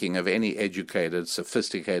the thinking of any educated,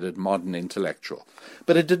 sophisticated, modern intellectual.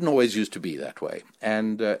 But it didn't always used to be that way.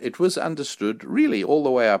 And it was understood really all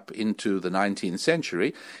the way up into the 19th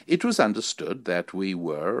century. It was understood that we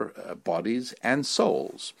were bodies and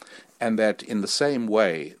souls. And that in the same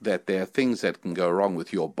way that there are things that can go wrong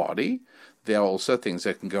with your body, there are also things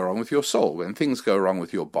that can go wrong with your soul. When things go wrong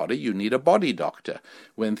with your body, you need a body doctor.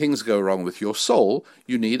 When things go wrong with your soul,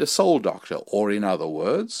 you need a soul doctor, or in other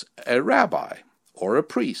words, a rabbi, or a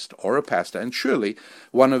priest, or a pastor. And surely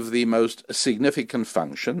one of the most significant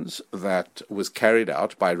functions that was carried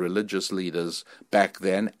out by religious leaders back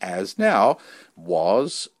then as now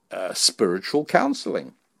was spiritual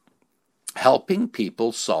counseling, helping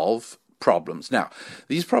people solve problems. Now,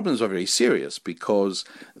 these problems are very serious because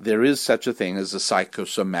there is such a thing as a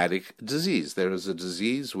psychosomatic disease. There is a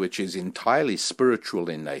disease which is entirely spiritual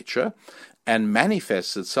in nature and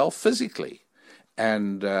manifests itself physically.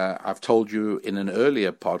 And I've told you in an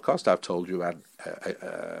earlier podcast, I've told you about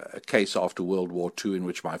a case after World War II in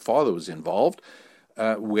which my father was involved,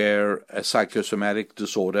 where a psychosomatic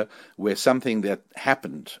disorder, where something that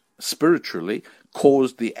happened spiritually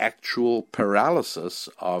caused the actual paralysis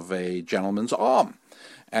of a gentleman's arm,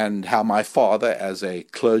 and how my father, as a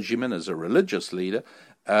clergyman, as a religious leader,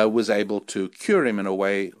 was able to cure him in a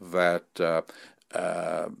way that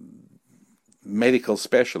medical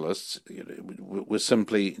specialists were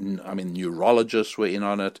simply, neurologists were in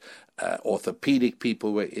on it, orthopedic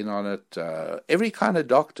people were in on it, every kind of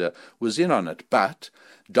doctor was in on it, but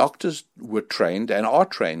doctors were trained and are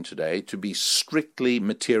trained today to be strictly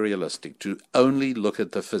materialistic, to only look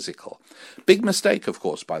at the physical. Big mistake, of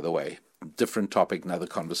course, by the way. Different topic, another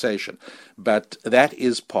conversation. But that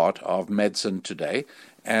is part of medicine today.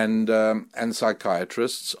 And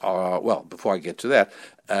psychiatrists are, well, before I get to that,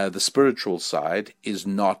 the spiritual side is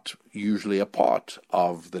not usually a part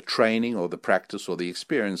of the training or the practice or the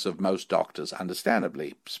experience of most doctors,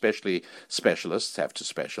 understandably. Especially specialists have to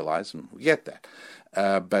specialize, and we get that.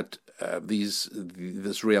 But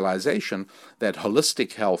this realization that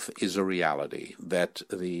holistic health is a reality, that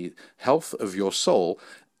the health of your soul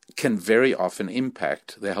can very often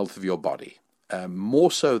impact the health of your body.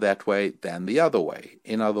 More so that way than the other way.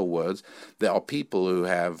 In other words, there are people who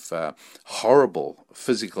have horrible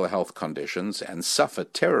physical health conditions and suffer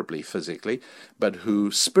terribly physically, but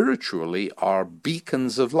who spiritually are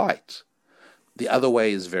beacons of light. The other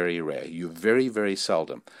way is very rare. You very, very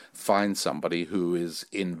seldom find somebody who is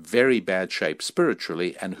in very bad shape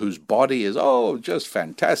spiritually and whose body is, just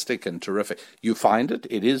fantastic and terrific. You find it,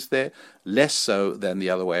 it is there, less so than the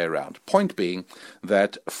other way around. Point being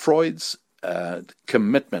that Freud's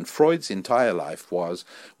commitment, Freud's entire life was,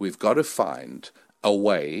 we've got to find a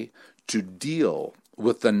way to deal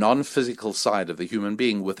with the non-physical side of the human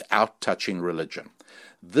being without touching religion.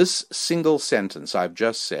 This single sentence I've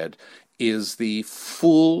just said is the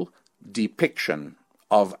full depiction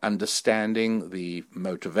of understanding the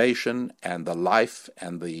motivation and the life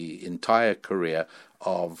and the entire career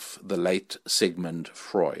of the late Sigmund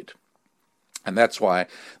Freud. And that's why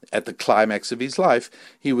at the climax of his life,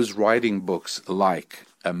 he was writing books like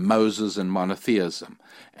Moses and Monotheism,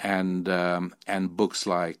 and books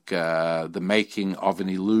like The Making of an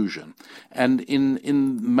Illusion. And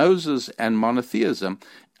in Moses and Monotheism,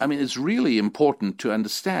 it's really important to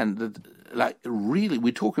understand that, really,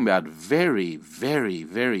 we're talking about very, very,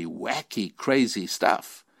 very wacky, crazy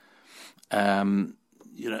stuff. Really,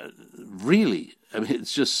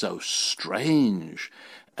 it's just so strange.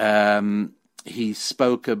 He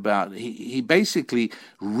spoke about, he basically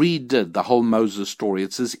redid the whole Moses story.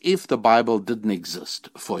 It's as if the Bible didn't exist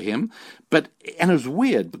for him. And it was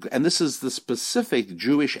weird, and this is the specific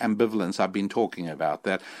Jewish ambivalence I've been talking about,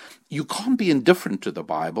 that you can't be indifferent to the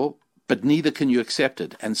Bible, but neither can you accept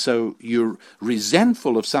it. And so you're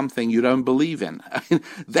resentful of something you don't believe in.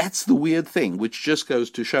 That's the weird thing, which just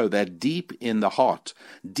goes to show that deep in the heart,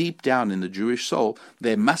 deep down in the Jewish soul,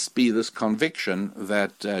 there must be this conviction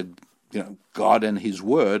that God and His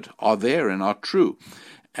Word are there and are true.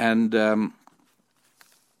 And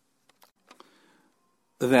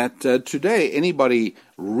that today, anybody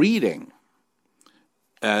reading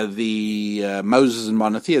the Moses and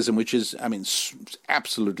monotheism, which is,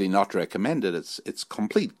 absolutely not recommended. It's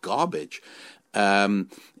complete garbage.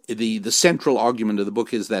 The central argument of the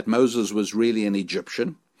book is that Moses was really an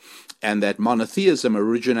Egyptian, and that monotheism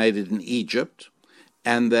originated in Egypt,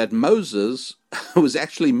 and that Moses was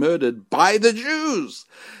actually murdered by the Jews.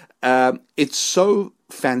 It's so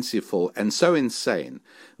fanciful and so insane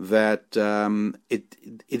that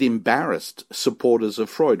it embarrassed supporters of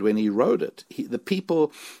Freud when he wrote it. The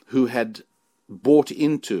people who had bought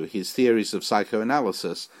into his theories of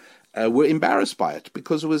psychoanalysis were embarrassed by it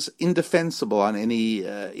because it was indefensible on any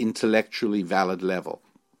intellectually valid level.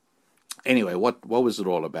 Anyway, what was it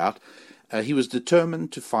all about? He was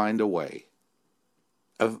determined to find a way.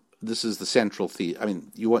 This is the central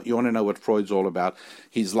theme. You want to know what Freud's all about?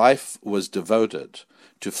 His life was devoted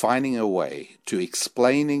to finding a way to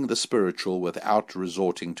explaining the spiritual without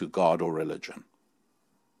resorting to God or religion.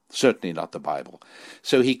 Certainly not the Bible.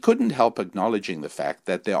 So he couldn't help acknowledging the fact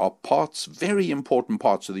that there are parts, very important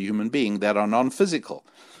parts of the human being that are non-physical,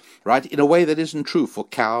 right? In a way that isn't true for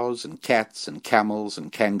cows and cats and camels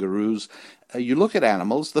and kangaroos. You look at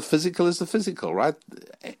animals, the physical is the physical, right?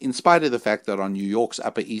 In spite of the fact that on New York's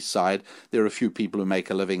Upper East Side, there are a few people who make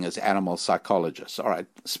a living as animal psychologists. All right,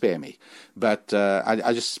 spare me. But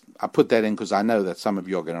I put that in because I know that some of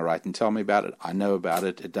you are going to write and tell me about it. I know about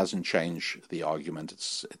it. It doesn't change the argument.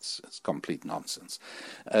 It's complete nonsense.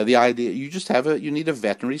 The idea, you need a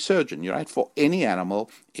veterinary surgeon, right? For any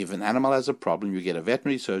animal, if an animal has a problem, you get a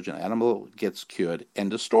veterinary surgeon, animal gets cured,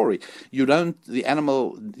 end of story. The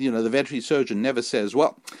veterinary surgeon never says,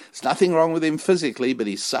 well, there's nothing wrong with him physically, but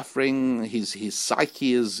he's suffering, his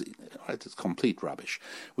psyche is, right, it's complete rubbish.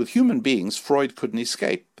 With human beings, Freud couldn't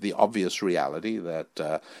escape the obvious reality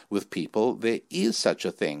that with people, there is such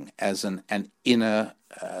a thing as an inner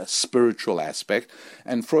spiritual aspect,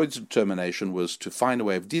 and Freud's determination was to find a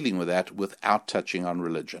way of dealing with that without touching on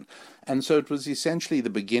religion. And so it was essentially the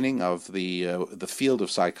beginning of the field of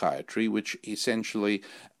psychiatry, which essentially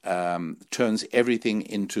turns everything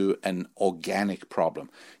into an organic problem.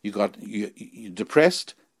 You're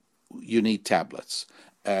depressed, you need tablets.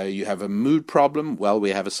 You have a mood problem, well, we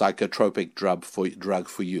have a psychotropic drug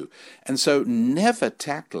for you. And so never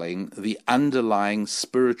tackling the underlying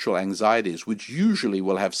spiritual anxieties, which usually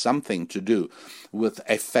will have something to do with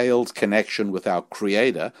a failed connection with our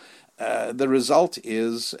Creator. The result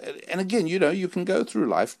is, and again, you can go through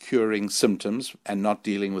life curing symptoms and not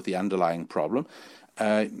dealing with the underlying problem.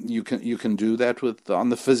 You can do that on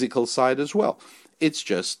the physical side as well. It's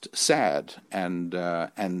just sad and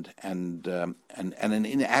an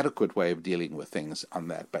inadequate way of dealing with things on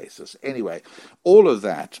that basis. Anyway, all of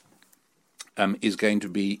that is going to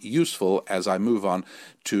be useful as I move on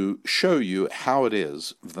to show you how it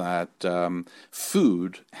is that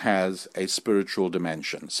food has a spiritual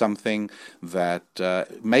dimension, something that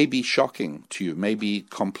may be shocking to you, may be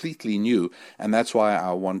completely new, and that's why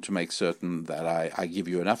I want to make certain that I give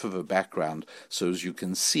you enough of a background so as you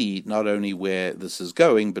can see not only where this is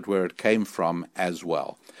going, but where it came from as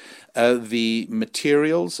well. The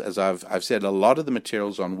materials, as I've said, a lot of the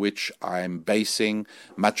materials on which I'm basing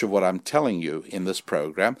much of what I'm telling you in this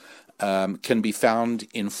program can be found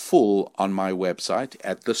in full on my website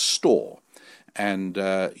at the store. And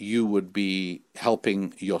you would be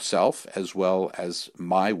helping yourself as well as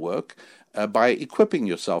my work by equipping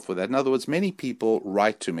yourself with that. In other words, many people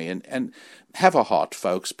write to me, and have a heart,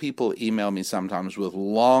 folks. People email me sometimes with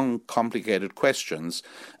long, complicated questions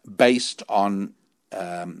based on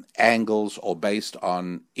angles or based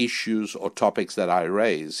on issues or topics that I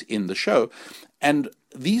raise in the show. And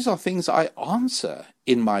these are things I answer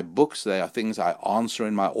in my books. They are things I answer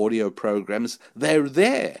in my audio programs. They're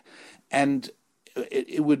there. And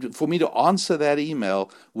it would, for me to answer that email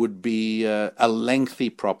would be a lengthy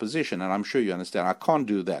proposition. And I'm sure you understand I can't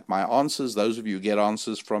do that. My answers, those of you who get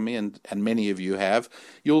answers from me, and many of you have,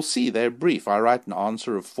 you'll see they're brief. I write an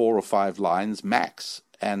answer of 4 or 5 lines max,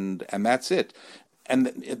 and that's it.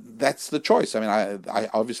 And that's the choice. I mean, I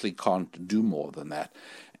obviously can't do more than that.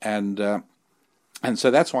 And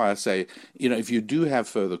so that's why I say, if you do have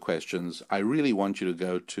further questions, I really want you to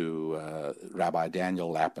go to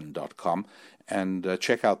RabbiDanielLapin.com and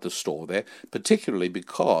check out the store there, particularly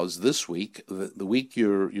because this week, the week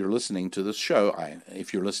you're listening to this show,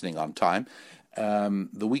 if you're listening on time,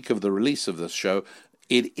 the week of the release of this show,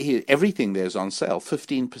 Everything there's on sale,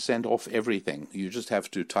 15% off everything. You just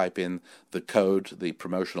have to type in the code, the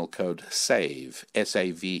promotional code SAVE,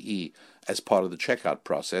 SAVE, as part of the checkout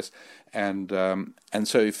process. And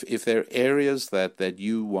so if there are areas that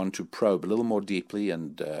you want to probe a little more deeply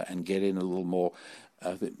and get in a little more,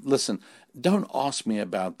 listen, don't ask me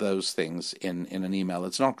about those things in an email.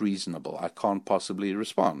 It's not reasonable. I can't possibly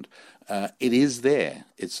respond. It is there.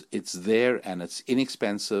 It's there, and it's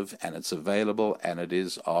inexpensive, and it's available, and it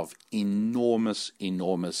is of enormous,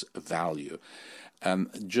 enormous value.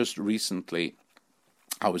 Just recently,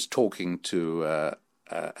 I was talking to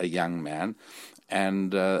a young man,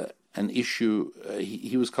 and an issue.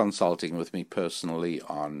 He was consulting with me personally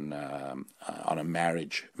on a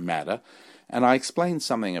marriage matter. And I explained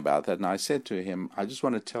something about that, and I said to him, I just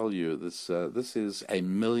want to tell you, this is $1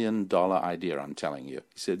 million idea I'm telling you.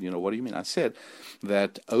 He said, what do you mean? I said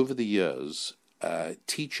that over the years,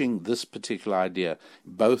 teaching this particular idea,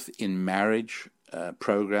 both in marriage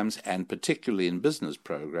programs and particularly in business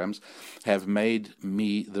programs, have made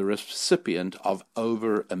me the recipient of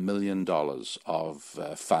over $1 million of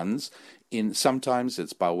funds. Sometimes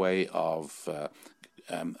it's by way of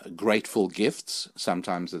grateful gifts,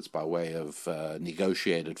 sometimes it's by way of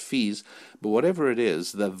negotiated fees, but whatever it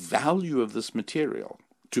is, the value of this material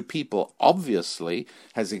to people obviously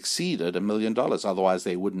has exceeded $1 million. Otherwise,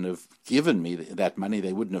 they wouldn't have given me that money.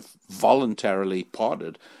 They wouldn't have voluntarily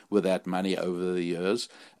parted with that money over the years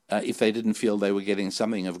if they didn't feel they were getting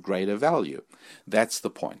something of greater value. That's the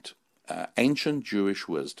point. Ancient Jewish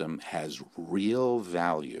wisdom has real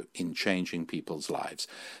value in changing people's lives.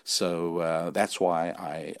 So that's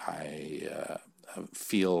why I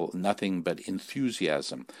feel nothing but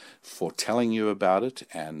enthusiasm for telling you about it,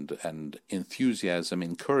 and enthusiasm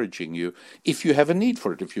encouraging you if you have a need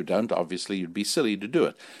for it. If you don't, obviously you'd be silly to do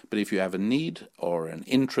it. But if you have a need or an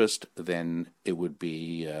interest, then it would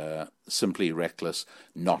be simply reckless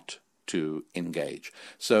not to engage.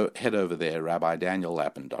 So head over there,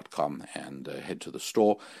 rabbidaniellapin.com, and head to the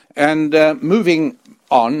store. And moving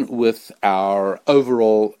on with our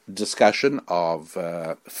overall discussion of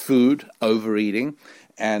food, overeating,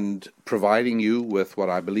 and providing you with what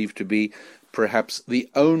I believe to be perhaps the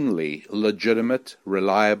only legitimate,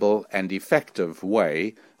 reliable, and effective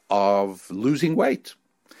way of losing weight.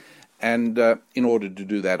 And in order to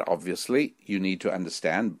do that, obviously, you need to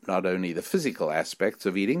understand not only the physical aspects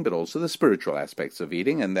of eating, but also the spiritual aspects of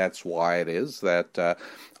eating. And that's why it is that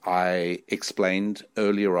I explained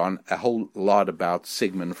earlier on a whole lot about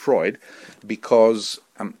Sigmund Freud, because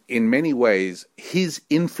in many ways, his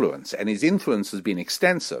influence, and his influence has been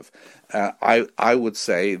extensive, I would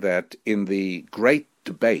say that in the great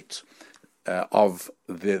debate of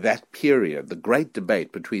that period, the great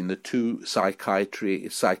debate between the two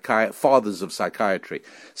fathers of psychiatry,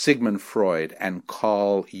 Sigmund Freud and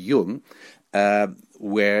Carl Jung,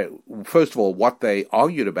 where, first of all, what they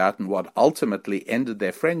argued about and what ultimately ended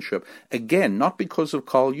their friendship, again, not because of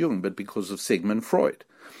Carl Jung, but because of Sigmund Freud,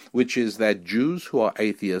 which is that Jews who are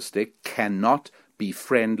atheistic cannot be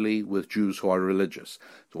friendly with Jews who are religious.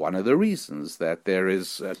 It's one of the reasons that there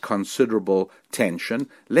is considerable tension,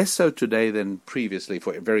 less so today than previously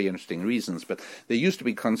for very interesting reasons, but there used to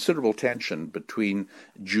be considerable tension between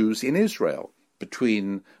Jews in Israel,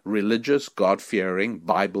 between religious, God-fearing,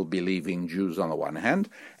 Bible-believing Jews on the one hand,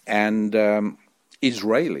 and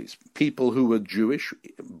Israelis, people who were Jewish,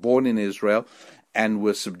 born in Israel, and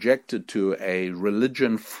were subjected to a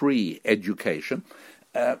religion-free education.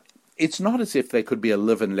 It's not as if they could be a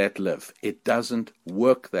live and let live. It doesn't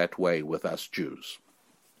work that way with us Jews.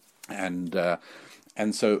 And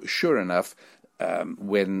so, sure enough,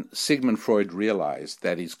 when Sigmund Freud realized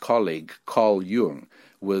that his colleague Carl Jung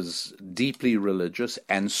was deeply religious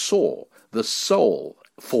and saw the soul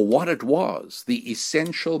for what it was, the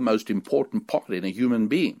essential, most important part in a human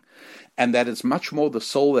being, and that it's much more the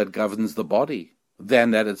soul that governs the body than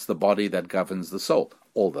that it's the body that governs the soul,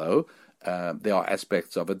 although there are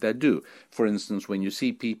aspects of it that do. For instance, when you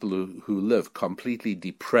see people who live completely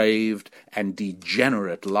depraved and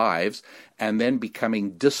degenerate lives and then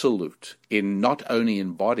becoming dissolute in not only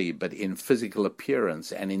in body but in physical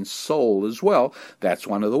appearance and in soul as well, that's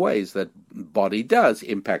one of the ways that body does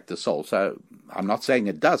impact the soul. So I'm not saying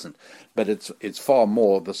it doesn't, but it's far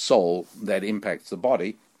more the soul that impacts the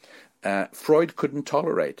body. Freud couldn't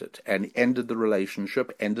tolerate it and ended the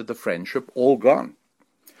relationship, ended the friendship, all gone.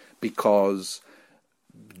 Because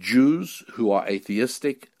Jews who are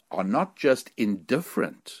atheistic are not just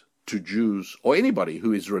indifferent to Jews or anybody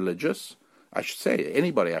who is religious. I should say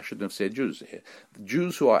anybody, I shouldn't have said Jews here.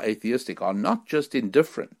 Jews who are atheistic are not just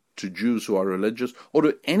indifferent to Jews who are religious or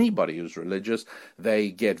to anybody who's religious, they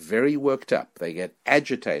get very worked up. They get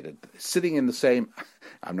agitated, sitting in the same.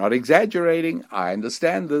 I'm not exaggerating. I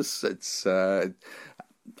understand this.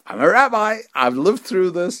 I'm a rabbi. I've lived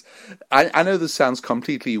through this. I know this sounds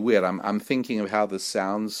completely weird. I'm thinking of how this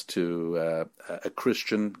sounds to a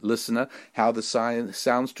Christian listener, how this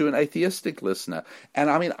sounds to an atheistic listener. And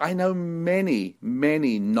I mean, I know many,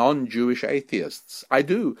 many non-Jewish atheists. I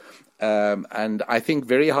do. And I think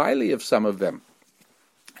very highly of some of them.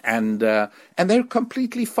 And they're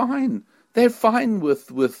completely fine. They're fine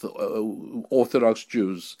with Orthodox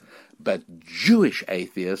Jews. But Jewish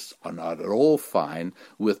atheists are not at all fine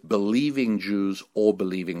with believing Jews or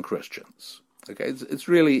believing Christians. Okay, it's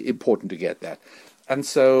really important to get that. And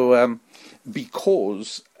so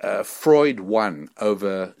because Freud won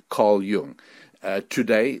over Carl Jung,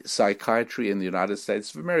 today psychiatry in the United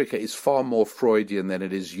States of America is far more Freudian than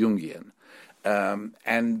it is Jungian.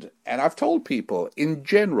 And I've told people, in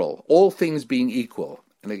general, all things being equal,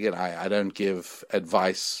 and again, I don't give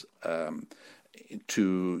advice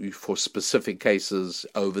for specific cases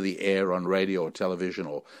over the air on radio or television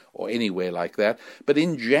or anywhere like that. But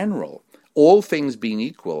in general, all things being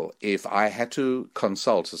equal, if I had to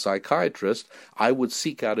consult a psychiatrist, I would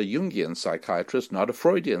seek out a Jungian psychiatrist, not a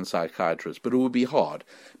Freudian psychiatrist. But it would be hard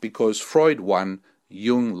because Freud won,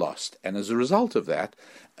 Jung lost. And as a result of that,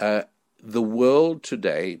 the world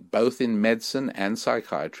today, both in medicine and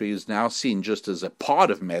psychiatry, is now seen just as a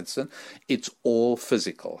part of medicine. It's all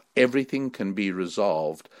physical. Everything can be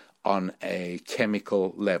resolved on a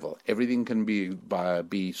chemical level. Everything can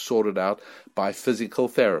be sorted out by physical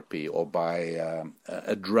therapy or by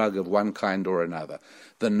a drug of one kind or another.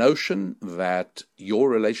 The notion that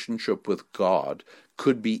your relationship with God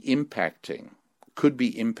could be impacting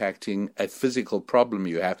a physical problem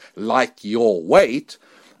you have, like your weight,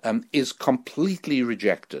 is completely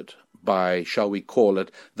rejected by, shall we call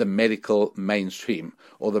it, the medical mainstream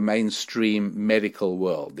or the mainstream medical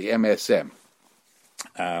world, the MSM.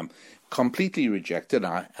 Completely rejected,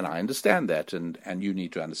 and I understand that, and you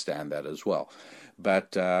need to understand that as well.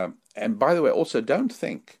 But and by the way, also don't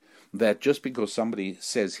think that just because somebody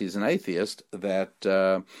says he's an atheist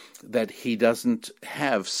that he doesn't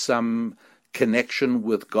have some connection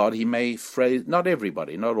with God. He may phrase, not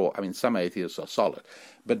everybody, not all. I mean, some atheists are solid,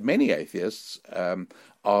 but many atheists have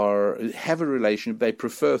a relationship. They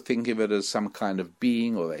prefer think of it as some kind of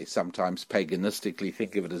being, or they sometimes paganistically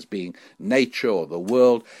think of it as being nature or the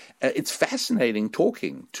world. It's fascinating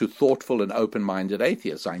talking to thoughtful and open-minded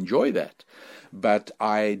atheists. I enjoy that. But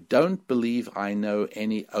I don't believe I know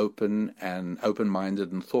any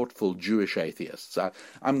open-minded and thoughtful Jewish atheists.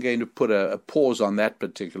 I'm going to put a pause on that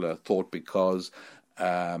particular thought because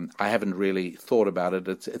I haven't really thought about it.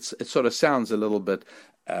 It sort of sounds a little bit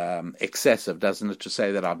excessive, doesn't it, to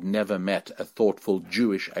say that I've never met a thoughtful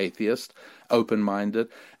Jewish atheist, open-minded.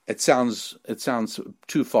 It sounds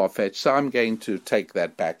too far-fetched, so I'm going to take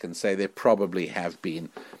that back and say there probably have been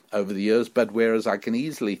over the years, but whereas I can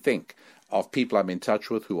easily think of people I'm in touch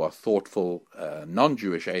with who are thoughtful,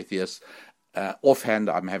 non-Jewish atheists, offhand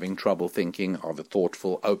I'm having trouble thinking of a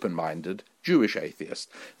thoughtful, open-minded Jewish atheist.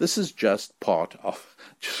 This is just part of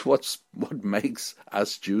just what makes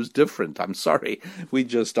us Jews different. I'm sorry, we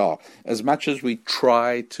just are. As much as we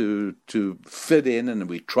try to fit in and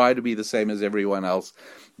we try to be the same as everyone else,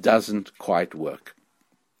 doesn't quite work.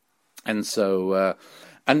 And so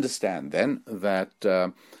understand then that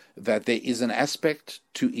there is an aspect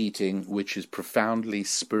to eating which is profoundly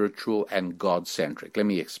spiritual and God-centric. Let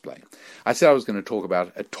me explain. I said I was going to talk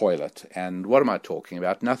about a toilet, and what am I talking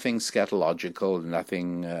about? Nothing scatological,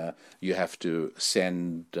 nothing you have to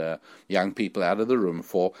send young people out of the room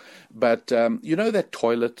for. But you know that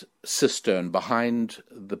toilet cistern behind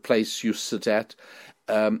the place you sit at?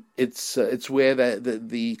 It's where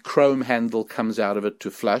the chrome handle comes out of it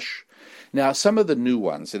to flush. Now, some of the new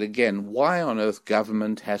ones, and again, why on earth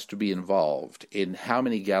government has to be involved in how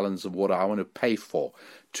many gallons of water I want to pay for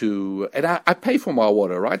and I pay for my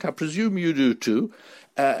water, right? I presume you do too.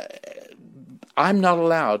 I'm not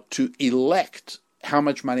allowed to elect how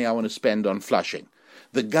much money I want to spend on flushing.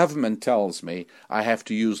 The government tells me I have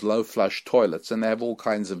to use low flush toilets, and they have all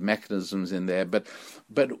kinds of mechanisms in there. But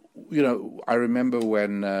you know, I remember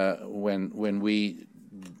when we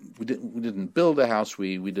didn't build a house,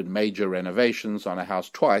 we did major renovations on a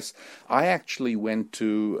house twice. I actually went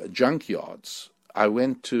to junkyards.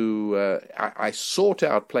 I sought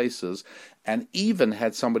out places and even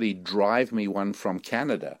had somebody drive me one from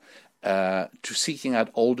Canada to seeking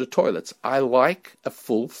out older toilets. I like a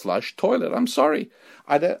full flush toilet. I'm sorry.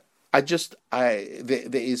 there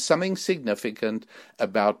is something significant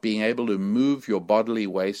about being able to move your bodily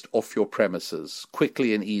waste off your premises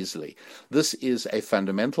quickly and easily. This is a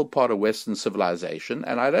fundamental part of Western civilization,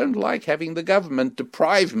 and I don't like having the government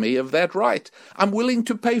deprive me of that right. I'm willing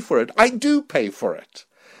to pay for it. I do pay for it.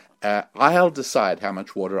 I'll decide how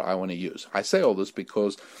much water I want to use. I say all this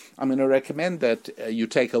because I'm going to recommend that you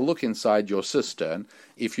take a look inside your cistern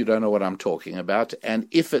if you don't know what I'm talking about. And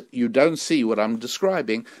if you don't see what I'm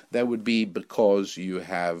describing, that would be because you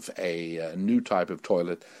have a new type of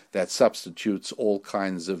toilet that substitutes all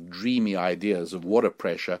kinds of dreamy ideas of water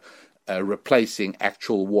pressure replacing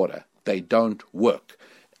actual water. They don't work.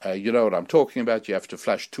 You know what I'm talking about. You have to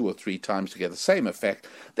flush 2 or 3 times to get the same effect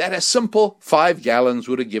that a simple 5 gallons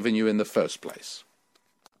would have given you in the first place.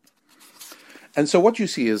 And so what you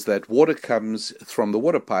see is that water comes from the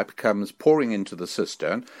water pipe, comes pouring into the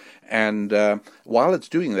cistern, and while it's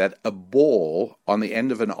doing that, a ball on the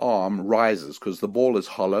end of an arm rises, because the ball is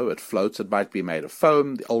hollow, it floats, it might be made of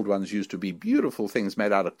foam. The old ones used to be beautiful things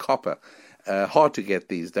made out of copper. Hard to get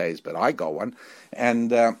these days, but I got one.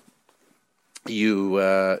 And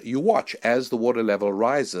you watch as the water level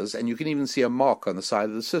rises, and you can even see a mark on the side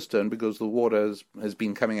of the cistern because the water has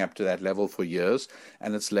been coming up to that level for years,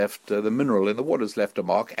 and it's left the mineral in the water has left a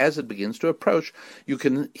mark. As it begins to approach, you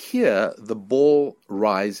can hear the ball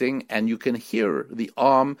rising, and you can hear the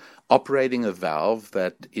arm operating a valve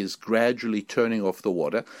that is gradually turning off the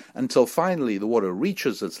water until finally the water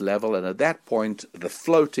reaches its level, and at that point the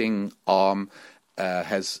floating arm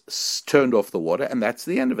has turned off the water, and that's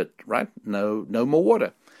the end of it, right? No more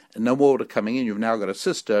water. And no more water coming in. You've now got a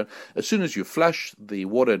cistern. As soon as you flush, the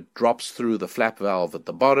water drops through the flap valve at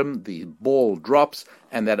the bottom, the ball drops,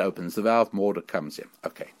 and that opens the valve, more water comes in.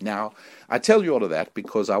 Okay, now, I tell you all of that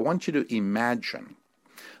because I want you to imagine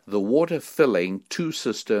the water filling 2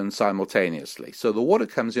 cisterns simultaneously. So the water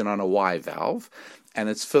comes in on a Y valve, and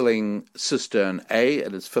it's filling cistern A,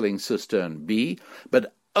 and it's filling cistern B,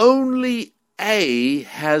 but only A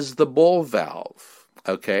has the ball valve,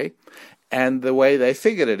 okay? And the way they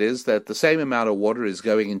figured it is that the same amount of water is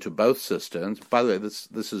going into both cisterns. By the way, this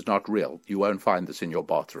is not real. You won't find this in your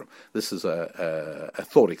bathroom. This is a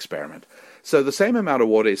thought experiment. So the same amount of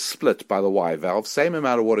water is split by the Y valve, same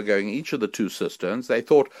amount of water going in each of the 2 cisterns. They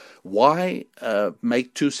thought, why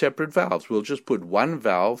make 2 separate valves? We'll just put one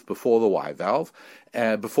valve before the Y valve,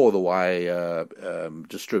 before the Y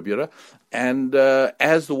distributor, and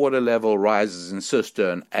as the water level rises in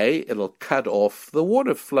cistern A, it'll cut off the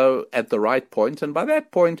water flow at the right point, and by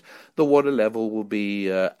that point, the water level will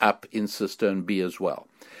be up in cistern B as well.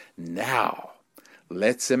 Now,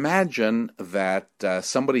 let's imagine that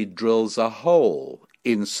somebody drills a hole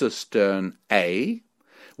in cistern A,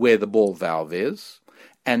 where the ball valve is,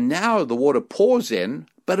 and now the water pours in,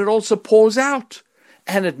 but it also pours out.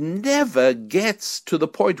 And it never gets to the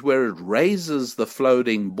point where it raises the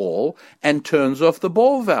floating ball and turns off the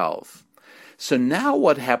ball valve. So now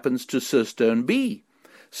what happens to cistern B?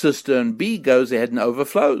 Cistern B goes ahead and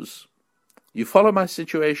overflows. You follow my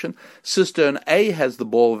situation? Cistern A has the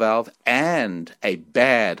ball valve and a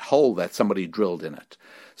bad hole that somebody drilled in it.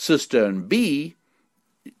 Cistern B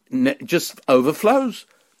just overflows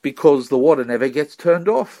because the water never gets turned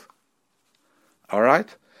off. All right?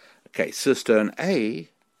 Okay, cistern A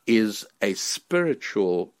is a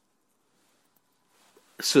spiritual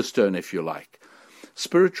cistern, if you like.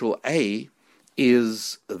 Spiritual A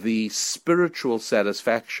is the spiritual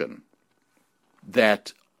satisfaction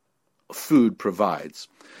that food provides.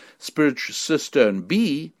 Spiritual cistern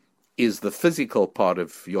B is the physical part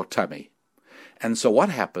of your tummy. And so what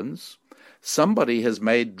happens? Somebody has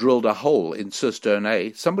drilled a hole in cistern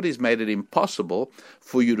A. Somebody's made it impossible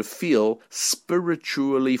for you to feel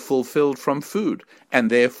spiritually fulfilled from food. And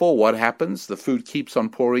therefore, what happens? The food keeps on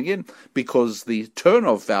pouring in because the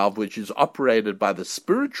turn-off valve, which is operated by the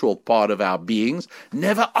spiritual part of our beings,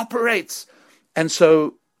 never operates. And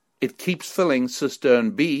so it keeps filling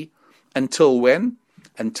cistern B until when?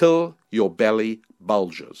 Until your belly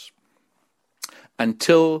bulges.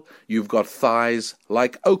 Until you've got thighs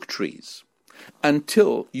like oak trees.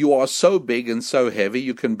 Until you are so big and so heavy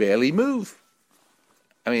you can barely move.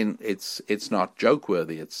 I mean, it's not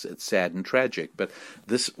joke-worthy, it's sad and tragic, but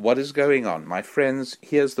what is going on? My friends,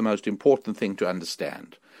 here's the most important thing to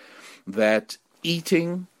understand, that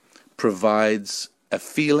eating provides a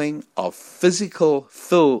feeling of physical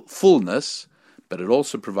fullness, but it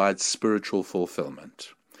also provides spiritual fulfillment.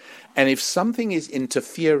 And if something is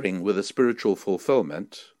interfering with a spiritual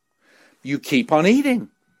fulfillment, you keep on eating,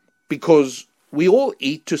 because we all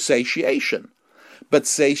eat to satiation. But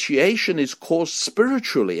satiation is caused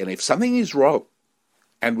spiritually, and if something is wrong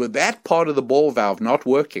And with that part of the ball valve not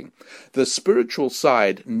working, the spiritual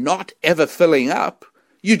side not ever filling up,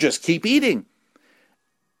 you just keep eating.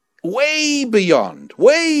 Way beyond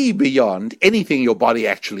anything your body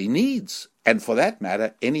actually needs. And for that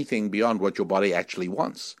matter, anything beyond what your body actually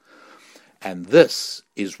wants. And this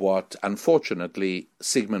is what, unfortunately,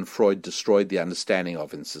 Sigmund Freud destroyed the understanding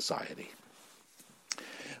of in society.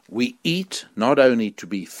 We eat not only to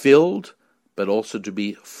be filled, but also to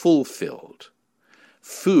be fulfilled.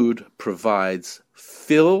 Food provides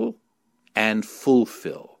fill and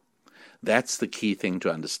fulfill. That's the key thing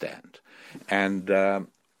to understand. And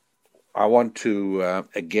I want to,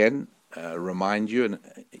 again, remind you, and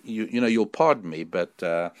you'll pardon me, but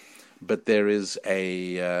there is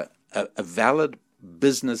a valid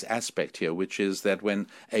business aspect here, which is that when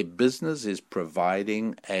a business is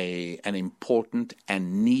providing an important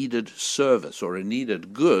and needed service or a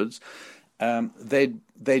needed goods,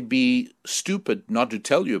 they'd be stupid not to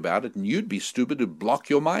tell you about it, and you'd be stupid to block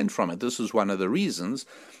your mind from it. This is one of the reasons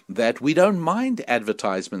that we don't mind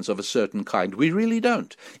advertisements of a certain kind. We really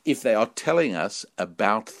don't, if they are telling us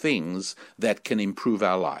about things that can improve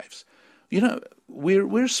our lives.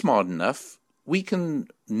 We're smart enough. We can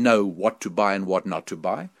know what to buy and what not to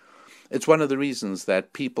buy. It's one of the reasons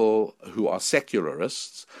that people who are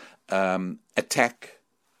secularists attack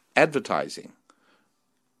advertising.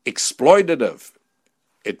 Exploitative.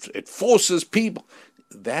 It forces people.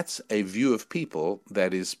 That's a view of people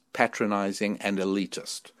that is patronizing and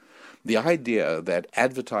elitist. The idea that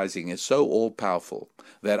advertising is so all-powerful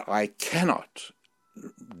that I cannot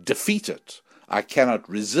defeat it, I cannot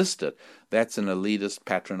resist it, that's an elitist,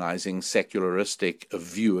 patronizing, secularistic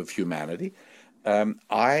view of humanity.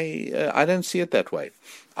 I don't see it that way.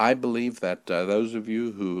 I believe that those of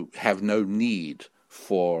you who have no need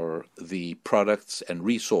for the products and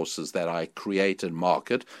resources that I create and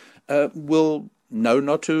market will know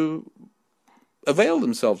not to avail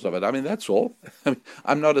themselves of it. I mean, that's all.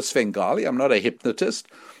 I'm not a Svengali. I'm not a hypnotist.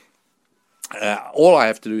 All I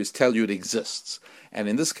have to do is tell you it exists. And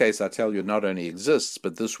in this case, I tell you it not only exists,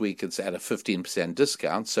 but this week it's at a 15%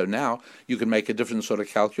 discount. So now you can make a different sort of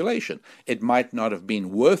calculation. It might not have been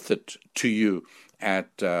worth it to you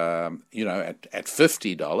at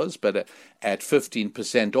 $50, but at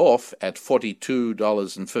 15% off at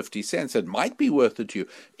 $42.50, it might be worth it to you.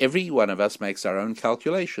 Every one of us makes our own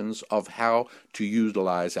calculations of how to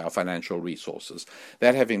utilize our financial resources.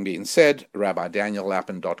 That having been said,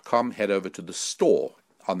 RabbiDanielLapin.com, head over to the store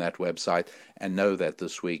on that website and know that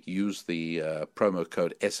this week use the promo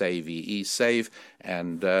code SAVE, SAVE,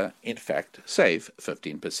 and in fact save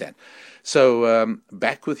 15%. So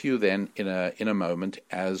back with you then in a moment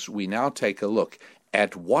as we now take a look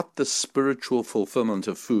at what the spiritual fulfillment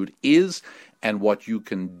of food is and what you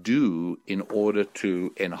can do in order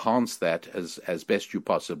to enhance that as best you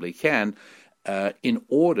possibly can, in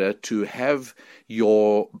order to have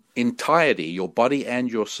your entirety, your body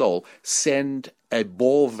and your soul, send a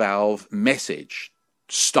ball valve message.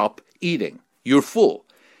 Stop eating. You're full.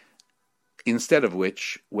 Instead of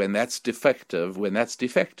which, when that's defective,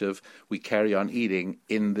 we carry on eating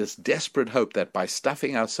in this desperate hope that by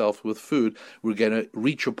stuffing ourselves with food, we're going to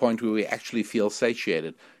reach a point where we actually feel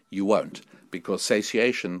satiated. You won't, because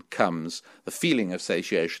satiation comes, the feeling of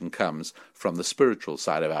satiation comes from the spiritual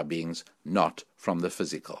side of our beings, not from the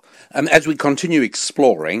physical. As we continue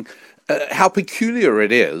exploring how peculiar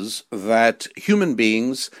it is that human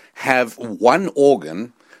beings have one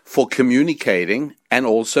organ for communicating and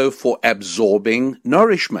also for absorbing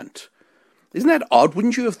nourishment. Isn't that odd?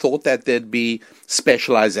 Wouldn't you have thought that there'd be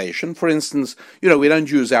specialization? For instance, we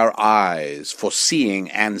don't use our eyes for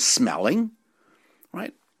seeing and smelling,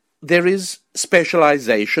 right? There is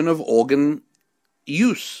specialization of organ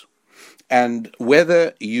use. And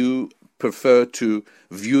whether you prefer to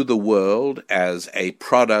view the world as a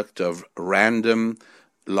product of random,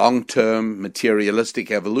 long-term,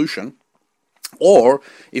 materialistic evolution, or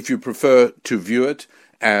if you prefer to view it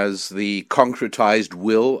as the concretized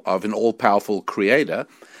will of an all-powerful creator,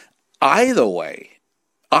 either way,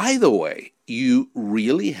 you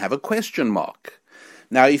really have a question mark.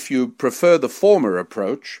 Now, if you prefer the former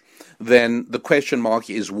approach, then the question mark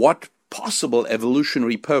is what possible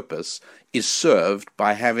evolutionary purpose is served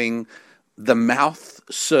by having the mouth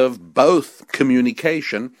serve both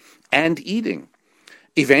communication and eating.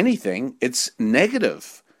 If anything, it's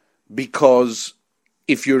negative, because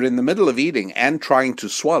if you're in the middle of eating and trying to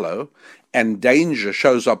swallow and danger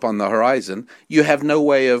shows up on the horizon, you have no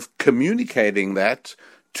way of communicating that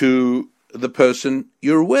to the person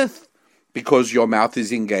you're with because your mouth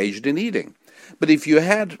is engaged in eating. But if you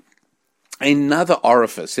had another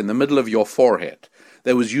orifice in the middle of your forehead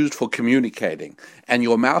that was used for communicating, and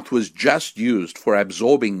your mouth was just used for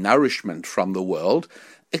absorbing nourishment from the world,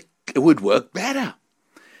 it would work better.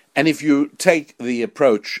 And if you take the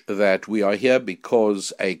approach that we are here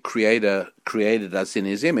because a creator created us in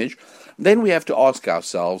his image, then we have to ask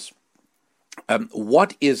ourselves,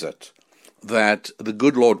 what is it that the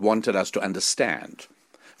good Lord wanted us to understand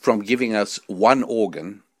from giving us one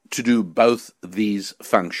organ to do both these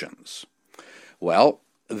functions? Well,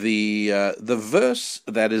 the verse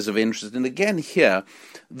that is of interest, and again here,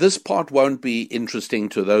 this part won't be interesting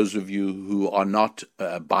to those of you who are not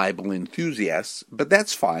Bible enthusiasts, but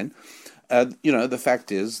that's fine. The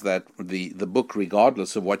fact is that the book,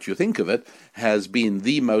 regardless of what you think of it, has been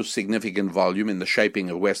the most significant volume in the shaping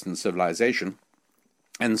of Western civilization.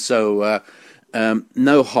 And so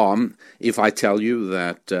no harm if I tell you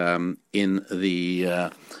that in the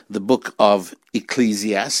book of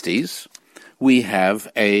Ecclesiastes, we have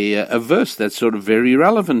a verse that's sort of very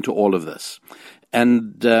relevant to all of this.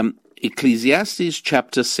 And Ecclesiastes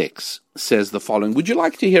chapter 6 says the following. Would you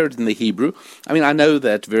like to hear it in the Hebrew? I mean, I know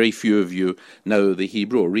that very few of you know the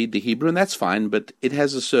Hebrew or read the Hebrew, and that's fine, but it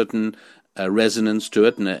has a certain resonance to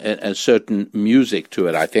it and a certain music to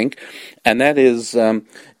it, I think. And that is, in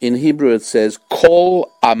Hebrew it says,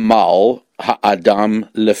 Kol amal ha'adam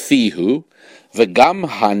lefihu, v'gam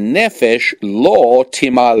ha'nefesh lo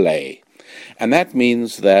timale. And that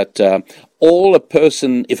means that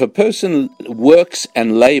if a person works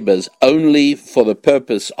and labors only for the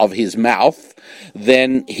purpose of his mouth,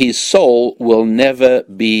 then his soul will never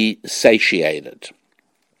be satiated.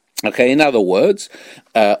 Okay, in other words,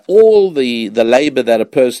 all the labor that a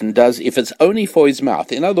person does, if it's only for his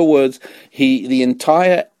mouth, in other words, the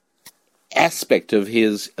entire aspect of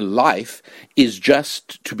his life is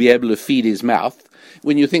just to be able to feed his mouth.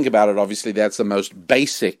 When you think about it, obviously that's the most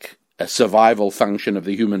basic survival function of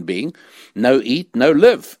the human being. No eat, no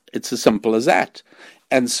live. It's as simple as that.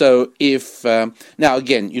 And so if, now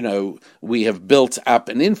again, we have built up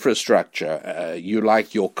an infrastructure. You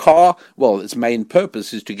like your car, well, its main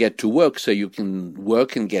purpose is to get to work so you can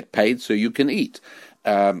work and get paid so you can eat.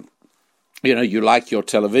 You like your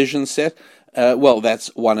television set. Well, that's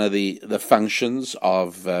one of the functions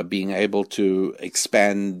of being able to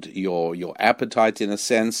expand your appetite in a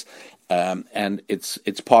sense. And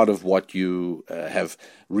it's part of what you have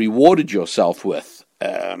rewarded yourself with,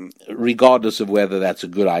 regardless of whether that's a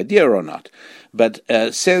good idea or not. But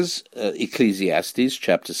says Ecclesiastes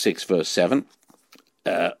chapter 6, verse 7,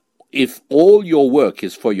 if all your work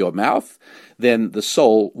is for your mouth, then the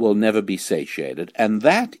soul will never be satiated. And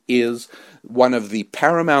that is one of the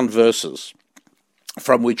paramount verses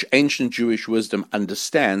from which ancient Jewish wisdom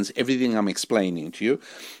understands everything I'm explaining to you.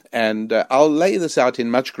 And I'll lay this out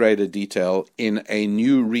in much greater detail in a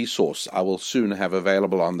new resource I will soon have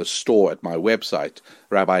available on the store at my website,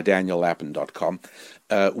 rabbidaniellapin.com,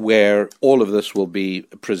 where all of this will be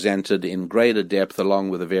presented in greater depth along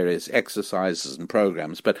with the various exercises and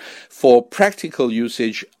programs. But for practical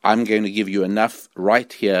usage, I'm going to give you enough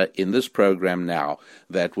right here in this program now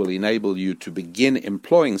that will enable you to begin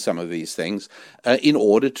employing some of these things in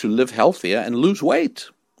order to live healthier and lose weight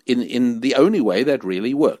in the only way that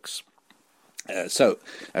really works. So,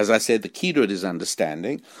 as I said, the key to it is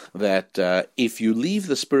understanding that if you leave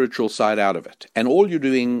the spiritual side out of it, and all you're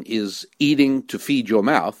doing is eating to feed your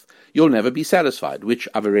mouth, you'll never be satisfied, which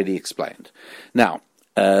I've already explained. Now,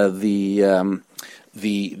 the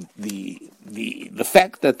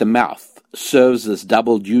fact that the mouth serves this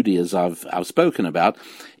double duty, as I've spoken about,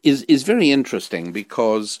 is very interesting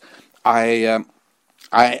because I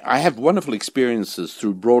have wonderful experiences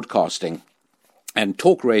through broadcasting. And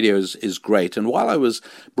talk radio is great. And while I was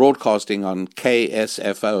broadcasting on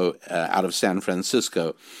KSFO out of San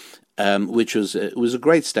Francisco, which was a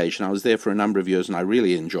great station, I was there for a number of years, and I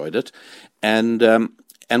really enjoyed it. And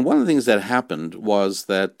one of the things that happened was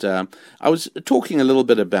that I was talking a little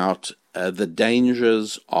bit about the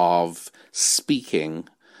dangers of speaking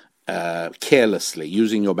carelessly,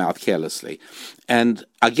 using your mouth carelessly. And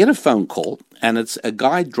I get a phone call, and it's a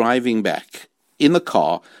guy driving back in the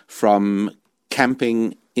car from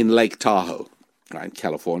camping in Lake Tahoe, right,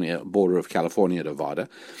 California, border of California, Nevada.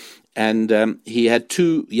 And he had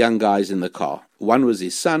two young guys in the car. One was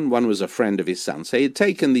his son, one was a friend of his son. So he had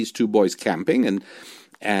taken these two boys camping,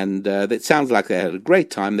 and it sounds like they had a great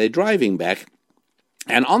time. They're driving back,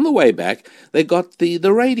 and on the way back, they got the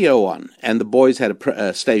radio on, and the boys had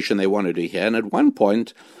a station they wanted to hear. And at one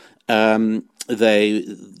point,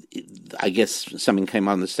 I guess something came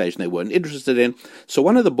on the station they weren't interested in. So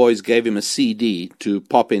one of the boys gave him a CD to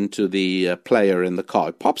pop into the player in the car.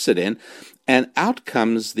 He pops it in, and out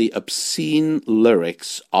comes the obscene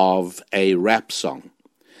lyrics of a rap song.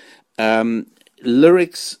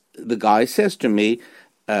 Lyrics, the guy says to me,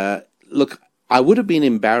 look, I would have been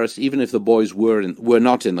embarrassed even if the boys were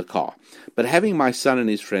not in the car. But having my son and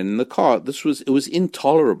his friend in the car, it was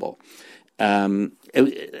intolerable. I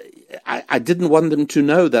didn't want them to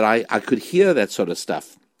know that I could hear that sort of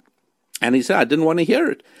stuff. And he said, I didn't want to hear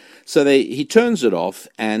it. So he turns it off,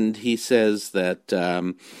 and he says that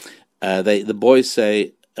the boys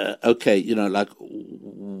say, okay, like,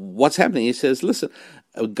 what's happening? He says, listen,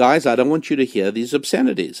 guys, I don't want you to hear these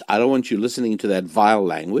obscenities. I don't want you listening to that vile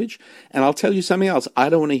language. And I'll tell you something else. I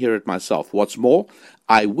don't want to hear it myself. What's more,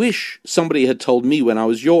 I wish somebody had told me when I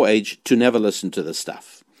was your age to never listen to this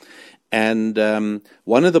stuff. And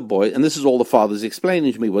one of the boys, and this is all the father's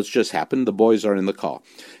explaining to me what's just happened. The boys are in the car.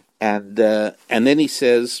 And then he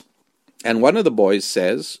says, and one of the boys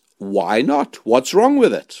says, why not? What's wrong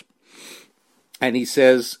with it? And he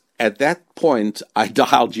says, at that point, I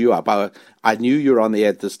dialed you up. I knew you were on the air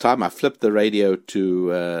at this time. I flipped the radio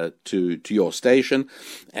to your station,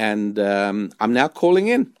 and I'm now calling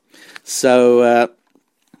in. So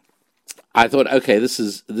I thought, okay, this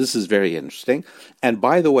is very interesting. And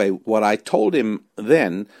by the way, what I told him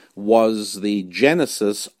then was the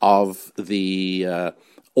genesis of the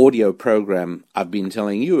audio program I've been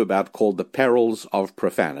telling you about, called The Perils of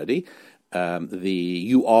Profanity.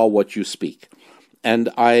 You are what you speak. And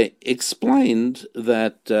I explained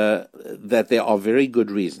that there are very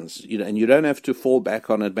good reasons, and you don't have to fall back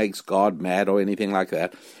on it makes God mad or anything like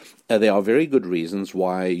that. There are very good reasons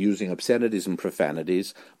why using obscenities and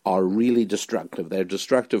profanities are really destructive. They're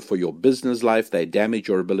destructive for your business life. They damage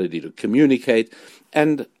your ability to communicate.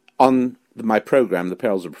 And on my program, The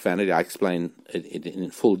Perils of Profanity, I explain it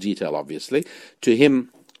in full detail, obviously, to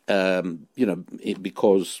him,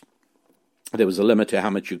 because there was a limit to how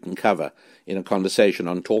much you can cover in a conversation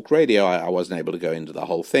on talk radio. I wasn't able to go into the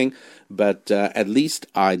whole thing, but at least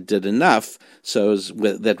I did enough so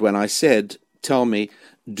that when I said, tell me,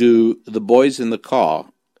 do the boys in the car,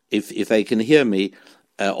 if they can hear me,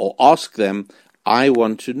 or ask them, I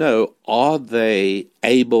want to know, are they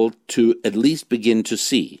able to at least begin to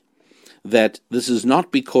see that this is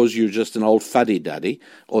not because you're just an old fuddy-duddy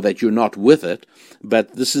or that you're not with it,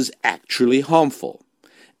 but this is actually harmful.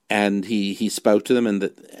 And he spoke to them,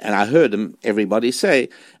 and I heard everybody say,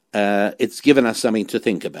 it's given us something to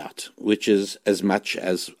think about, which is as much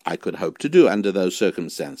as I could hope to do under those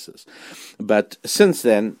circumstances. But since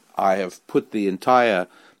then, I have put the entire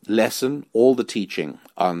lesson, all the teaching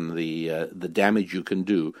on the damage you can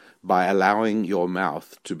do by allowing your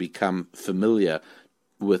mouth to become familiar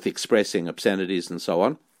with expressing obscenities and so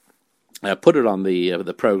on. Put it on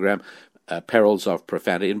the program, Perils of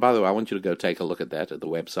Profanity. And by the way, I want you to go take a look at that at the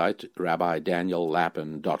website,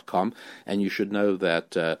 RabbiDanielLapin.com. And you should know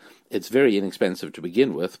that it's very inexpensive to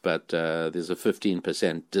begin with, but there's a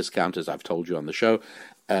 15% discount, as I've told you on the show,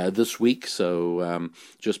 this week. So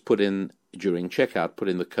just during checkout, put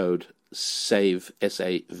in the code SAVE,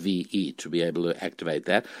 S-A-V-E, to be able to activate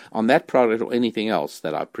that on that product or anything else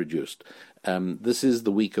that I've produced. This is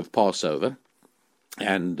the week of Passover.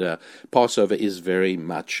 And Passover is very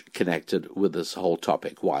much connected with this whole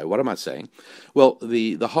topic. Why? What am I saying? Well,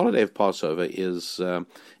 the holiday of Passover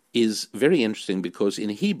is very interesting because in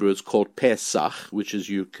Hebrew it's called Pesach, which, as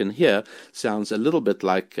you can hear, sounds a little bit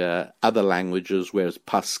like other languages, whereas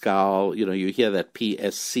Pascal, you hear that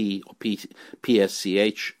PSC or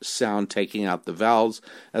PSCH sound taking out the vowels,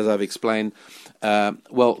 as I've explained.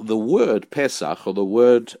 Well, the word Pesach, or the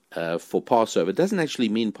word for Passover, doesn't actually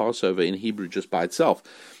mean Passover in Hebrew just by itself.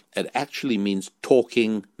 It actually means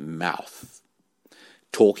talking mouth.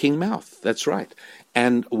 Talking mouth, that's right.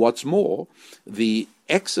 And what's more, the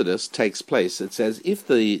Exodus takes place. It says if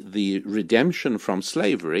the redemption from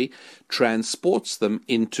slavery transports them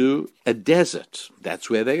into a desert, that's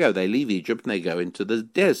where they go. They leave Egypt and they go into the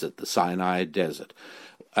desert, the Sinai desert.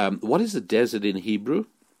 What is a desert in Hebrew?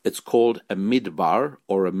 It's called a midbar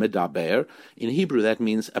or a midaber. In Hebrew, that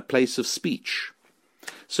means a place of speech.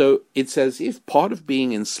 So it's as if part of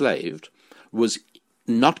being enslaved was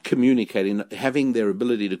not communicating, having their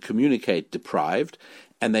ability to communicate deprived,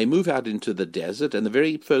 and they move out into the desert, and the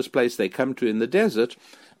very first place they come to in the desert,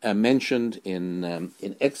 mentioned in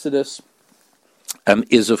Exodus,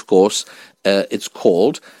 is, of course, it's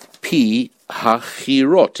called Pi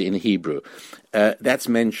Hachirot in Hebrew. That's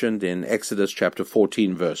mentioned in Exodus chapter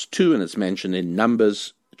 14, verse 2, and it's mentioned in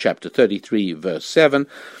Numbers chapter 33, verse 7.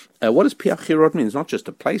 What does Piachirot mean? It's not just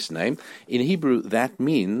a place name. In Hebrew, that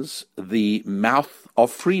means the mouth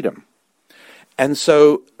of freedom. And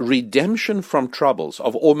so redemption from troubles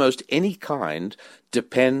of almost any kind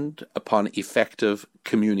depend upon effective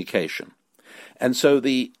communication. And so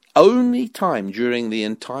the only time during the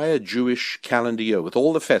entire Jewish calendar year, with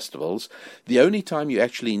all the festivals, the only time you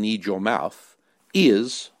actually need your mouth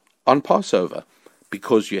is on Passover,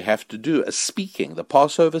 because you have to do a speaking. The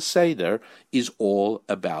Passover Seder is all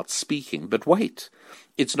about speaking. But wait,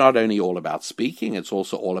 it's not only all about speaking, it's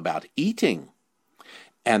also all about eating.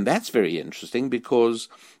 And that's very interesting, because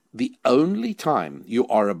the only time you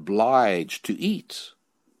are obliged to eat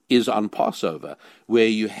is on Passover, where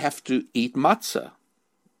you have to eat matzah.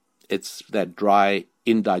 It's that dry,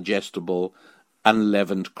 indigestible,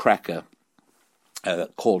 unleavened cracker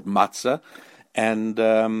called matzah. And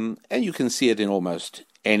you can see it in almost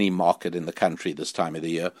any market in the country this time of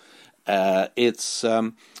the year.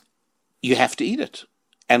 You have to eat it.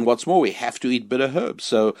 And what's more, we have to eat bitter herbs.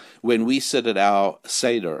 So when we sit at our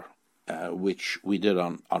Seder, which we did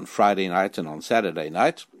on Friday night and on Saturday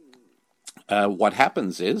night, what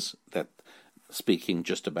happens is that, speaking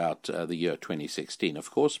just about the year 2016, of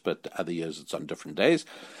course, but other years it's on different days,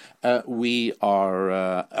 we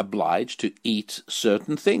are obliged to eat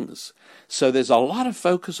certain things. So there's a lot of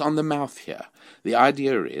focus on the mouth here. The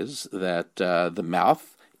idea is that the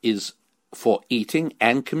mouth is for eating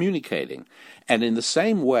and communicating. And in the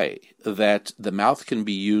same way that the mouth can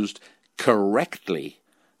be used correctly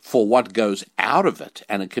for what goes out of it,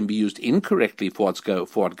 and it can be used incorrectly for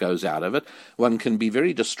what goes out of it, one can be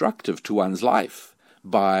very destructive to one's life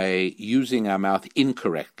by using our mouth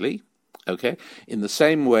incorrectly. Okay? In the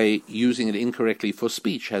same way, using it incorrectly for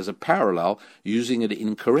speech has a parallel, using it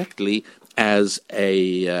incorrectly as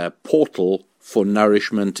a portal for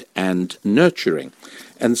nourishment and nurturing.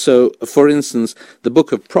 And so, for instance, the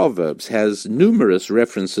book of Proverbs has numerous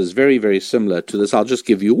references very, very similar to this. I'll just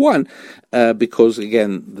give you one, because,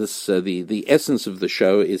 again, this the essence of the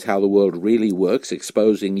show is how the world really works,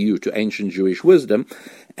 exposing you to ancient Jewish wisdom.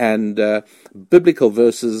 And biblical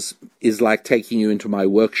verses is like taking you into my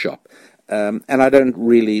workshop. And I don't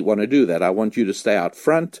really want to do that. I want you to stay out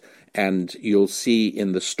front, and you'll see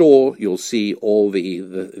in the store, you'll see all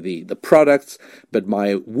the products, but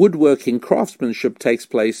my woodworking craftsmanship takes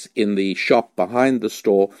place in the shop behind the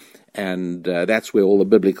store, and that's where all the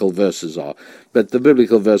biblical verses are. But the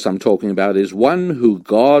biblical verse I'm talking about is, one who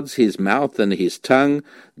guards his mouth and his tongue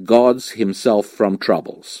guards himself from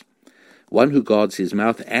troubles. One who guards his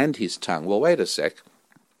mouth and his tongue. Well, wait a sec.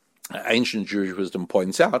 Ancient Jewish wisdom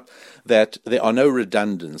points out that there are no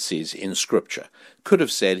redundancies in Scripture. Could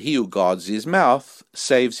have said, he who guards his mouth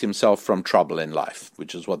saves himself from trouble in life,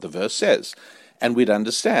 which is what the verse says. And we'd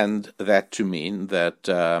understand that to mean that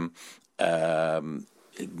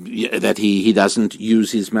that he doesn't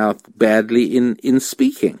use his mouth badly in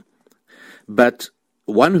speaking. But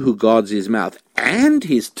one who guards his mouth and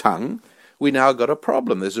his tongue, we now got a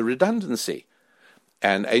problem. There's a redundancy.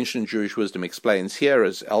 And ancient Jewish wisdom explains here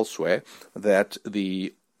as elsewhere that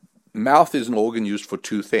the mouth is an organ used for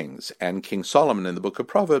two things. And King Solomon in the book of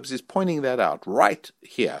Proverbs is pointing that out right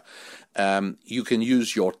here. You can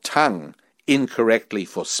use your tongue incorrectly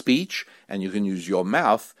for speech, and you can use your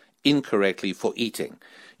mouth incorrectly for eating.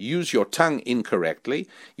 Use your tongue incorrectly,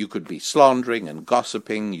 you could be slandering and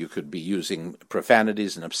gossiping, you could be using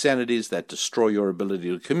profanities and obscenities that destroy your ability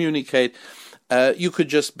to communicate. You could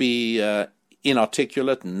just be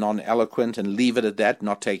inarticulate and non-eloquent and leave it at that,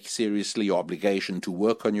 not take seriously your obligation to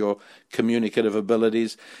work on your communicative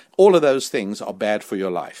abilities. All of those things are bad for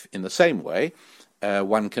your life. In the same way,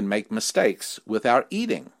 one can make mistakes with our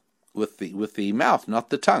eating, with the mouth,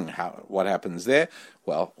 not the tongue. What happens there?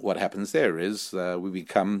 Well, what happens there is we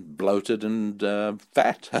become bloated and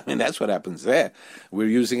fat. I mean, that's what happens there. We're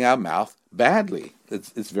using our mouth badly.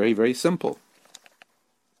 It's very, very simple.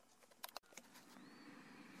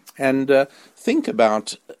 And think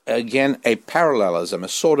about, again, a parallelism, a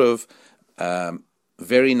sort of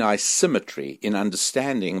very nice symmetry in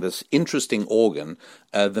understanding this interesting organ,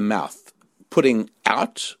 the mouth. Putting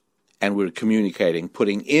out, and we're communicating.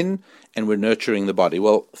 Putting in, and we're nurturing the body.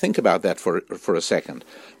 Well, think about that for a second.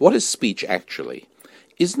 What is speech actually?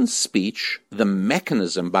 Isn't speech the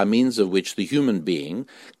mechanism by means of which the human being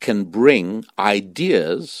can bring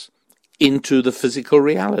ideas into the physical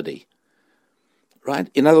reality?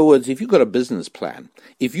 Right? In other words, if you've got a business plan,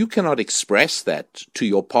 if you cannot express that to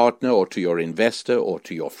your partner or to your investor or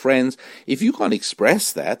to your friends, if you can't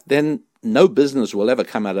express that, then no business will ever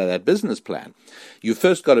come out of that business plan. You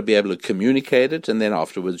first got to be able to communicate it, and then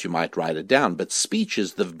afterwards you might write it down. But speech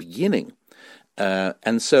is the beginning.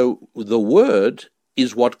 And so the word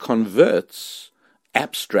is what converts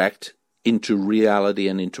abstract into reality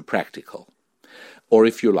and into practical. Or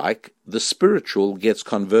if you like, the spiritual gets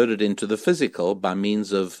converted into the physical by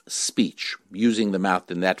means of speech, using the mouth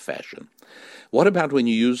in that fashion. What about when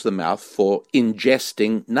you use the mouth for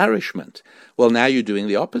ingesting nourishment? Well, now you're doing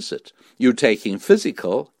the opposite. You're taking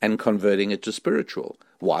physical and converting it to spiritual.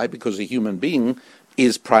 Why? Because a human being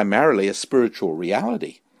is primarily a spiritual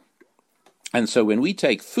reality. And so when we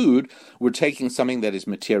take food, we're taking something that is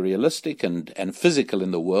materialistic and physical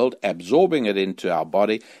in the world, absorbing it into our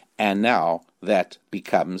body, and now that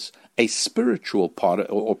becomes a spiritual part,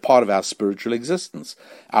 or part of our spiritual existence.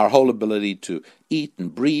 Our whole ability to eat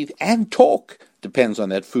and breathe and talk depends on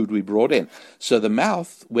that food we brought in. So the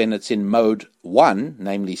mouth, when it's in mode 1,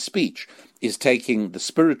 namely speech, is taking the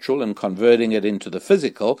spiritual and converting it into the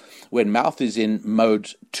physical. When mouth is in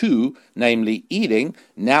mode 2, namely eating,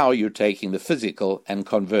 now you're taking the physical and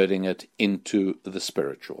converting it into the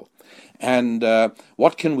spiritual. And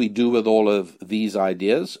what can we do with all of these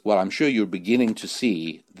ideas? Well, I'm sure you're beginning to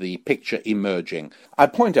see the picture emerging. I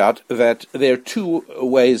point out that there are two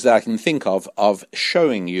ways that I can think of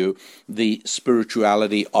showing you the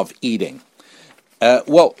spirituality of eating.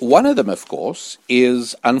 Well, one of them, of course,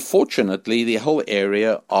 is unfortunately the whole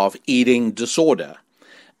area of eating disorder.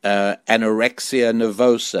 Anorexia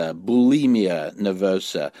nervosa, bulimia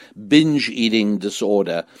nervosa, binge eating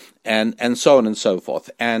disorder, and so on and so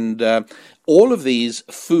forth. And all of these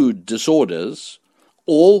food disorders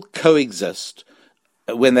all coexist.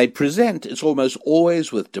 When they present, it's almost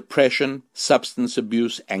always with depression, substance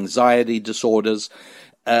abuse, anxiety disorders.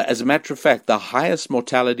 As a matter of fact, the highest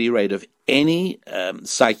mortality rate of any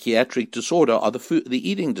psychiatric disorder are the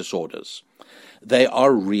eating disorders. They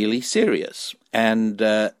are really serious. And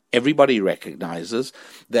everybody recognizes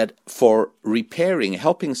that for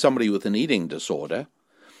helping somebody with an eating disorder,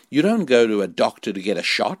 you don't go to a doctor to get a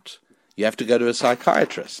shot. You have to go to a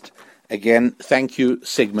psychiatrist. Again, thank you,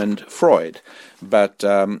 Sigmund Freud. But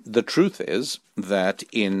the truth is that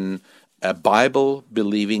in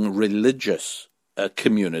Bible-believing religious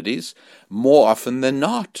communities, more often than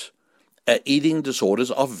not, eating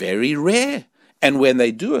disorders are very rare. And when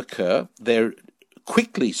they do occur, they're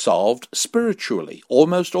quickly solved spiritually,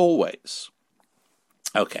 almost always.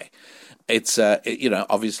 Okay, it's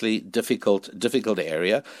obviously difficult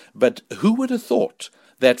area, but who would have thought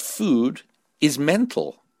that food is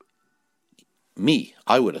mental? Me,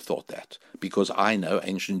 I would have thought that, because I know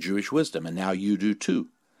ancient Jewish wisdom, and now you do too.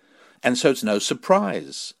 And so it's no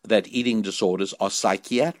surprise that eating disorders are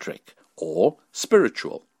psychiatric or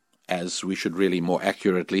spiritual, as we should really more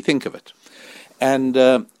accurately think of it. And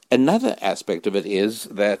another aspect of it is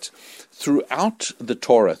that throughout the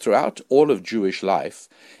Torah, throughout all of Jewish life,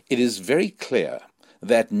 it is very clear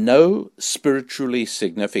that no spiritually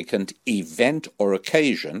significant event or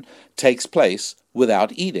occasion takes place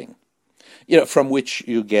without eating. From which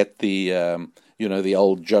you get the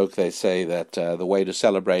old joke. They say that the way to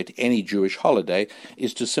celebrate any Jewish holiday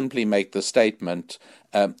is to simply make the statement,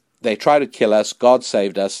 they try to kill us, God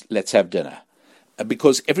saved us, let's have dinner.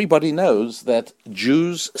 Because everybody knows that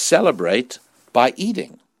Jews celebrate by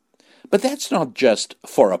eating. But that's not just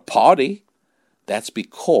for a party. That's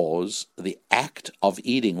because the act of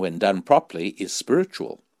eating, when done properly, is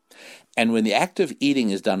spiritual. And when the act of eating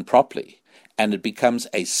is done properly, and it becomes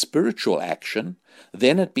a spiritual action,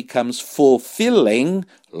 then it becomes fulfilling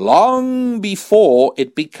long before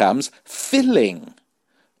it becomes filling.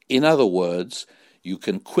 In other words, you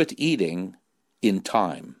can quit eating in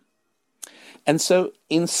time. And so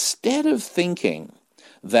instead of thinking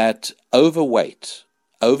that overeating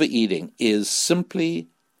is simply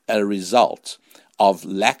a result of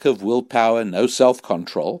lack of willpower, no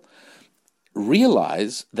self-control,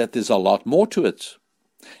 realize that there's a lot more to it.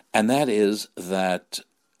 And that is that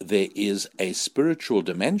there is a spiritual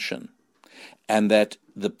dimension, and that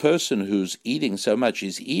the person who's eating so much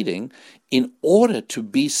is eating in order to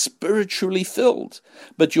be spiritually filled.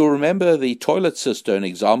 But you'll remember the toilet cistern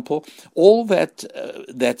example. All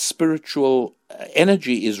that spiritual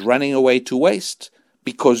energy is running away to waste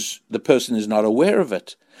because the person is not aware of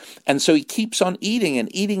it. And so he keeps on eating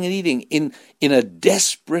and eating and eating in a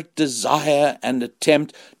desperate desire and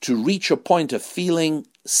attempt to reach a point of feeling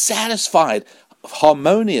satisfied,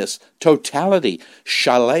 harmonious, totality,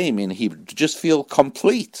 shalem in Hebrew, to just feel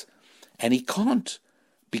complete. And he can't,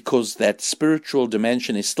 because that spiritual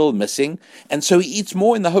dimension is still missing, and so he eats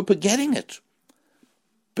more in the hope of getting it.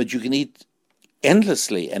 But you can eat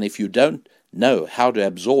endlessly, and if you don't know how to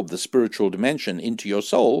absorb the spiritual dimension into your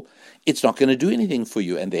soul, it's not going to do anything for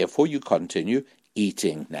you, and therefore you continue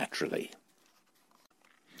eating naturally.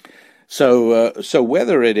 So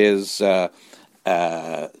whether it is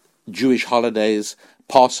Jewish holidays.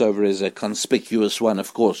 Passover is a conspicuous one,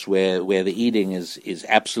 of course, where the eating is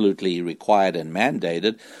absolutely required and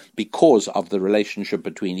mandated because of the relationship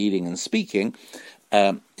between eating and speaking.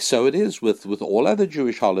 So it is with all other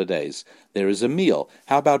Jewish holidays. There is a meal.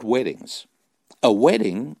 How about weddings? A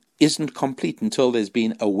wedding isn't complete until there's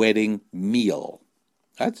been a wedding meal.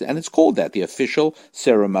 And it's called that, the official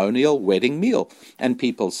ceremonial wedding meal. And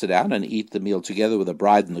people sit down and eat the meal together with the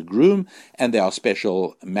bride and the groom, and there are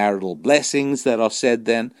special marital blessings that are said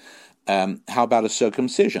then. How about a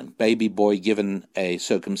circumcision? Baby boy given a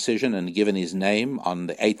circumcision and given his name on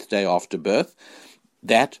the 8th day after birth.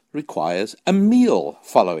 That requires a meal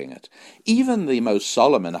following it. Even the most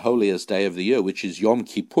solemn and holiest day of the year, which is Yom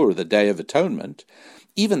Kippur, the Day of Atonement,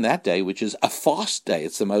 even that day, which is a fast day,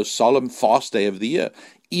 it's the most solemn fast day of the year,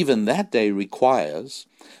 even that day requires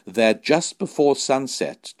that just before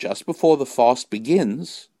sunset, just before the fast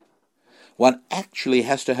begins, one actually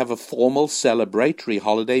has to have a formal celebratory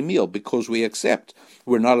holiday meal, because we accept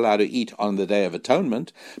we're not allowed to eat on the Day of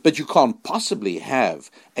Atonement, but you can't possibly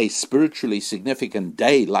have a spiritually significant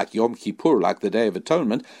day like Yom Kippur, like the Day of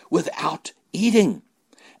Atonement, without eating.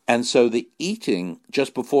 And so the eating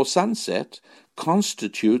just before sunset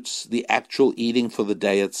constitutes the actual eating for the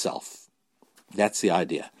day itself. That's the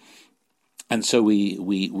idea. And so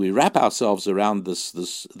we wrap ourselves around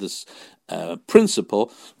this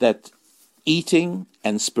principle that eating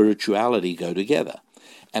and spirituality go together.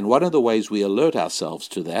 And one of the ways we alert ourselves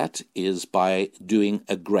to that is by doing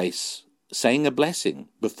a grace, saying a blessing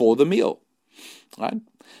before the meal. Right?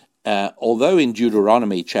 Although in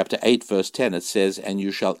Deuteronomy chapter 8, verse 10, it says, "And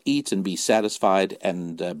you shall eat and be satisfied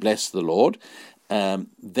and bless the Lord,"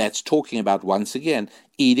 that's talking about, once again,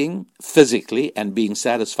 eating physically and being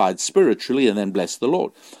satisfied spiritually and then bless the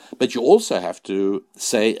Lord. But you also have to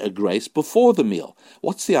say a grace before the meal.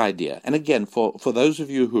 What's the idea? And again, for those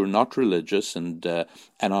of you who are not religious and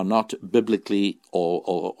are not biblically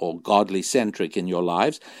or godly centric in your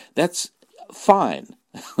lives, that's fine.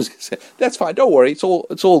 I was going to say, that's fine. Don't worry. It's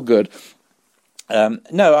all good.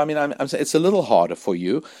 No, I mean, I'm saying it's a little harder for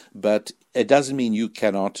you, but it doesn't mean you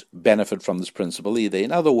cannot benefit from this principle either.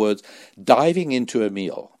 In other words, diving into a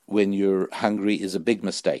meal when you're hungry is a big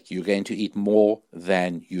mistake. You're going to eat more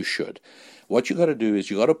than you should. What you've got to do is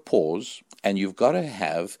you've got to pause, and you've got to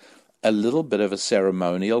have a little bit of a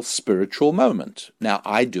ceremonial spiritual moment. Now,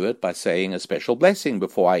 I do it by saying a special blessing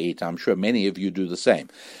before I eat. I'm sure many of you do the same.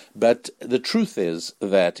 But the truth is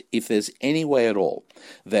that if there's any way at all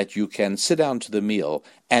that you can sit down to the meal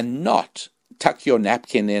and not tuck your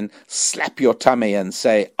napkin in, slap your tummy and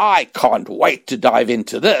say, "I can't wait to dive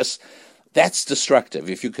into this," that's destructive.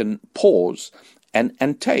 If you can pause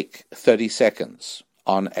and take 30 seconds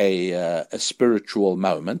on a spiritual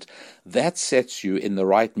moment, that sets you in the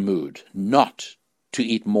right mood not to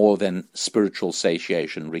eat more than spiritual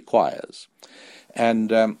satiation requires.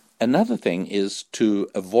 And another thing is to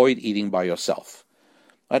avoid eating by yourself.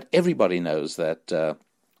 Right? Everybody knows that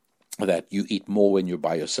that you eat more when you're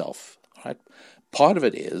by yourself. Right? Part of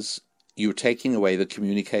it is you're taking away the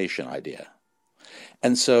communication idea.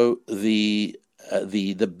 And so the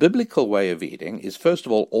biblical way of eating is, first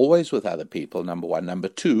of all, always with other people, number one. Number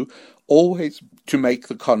two, always to make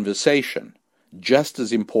the conversation just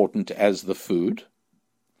as important as the food.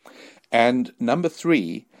 And number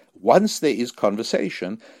three, once there is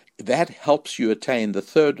conversation, that helps you attain the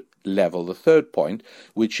third level, the third point,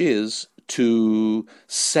 which is to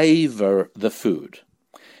savor the food.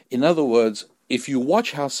 In other words, if you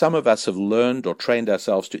watch how some of us have learned or trained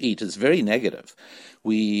ourselves to eat, it's very negative.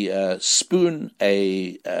 We spoon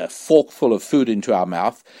a forkful of food into our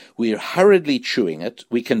mouth. We're hurriedly chewing it.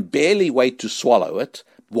 We can barely wait to swallow it.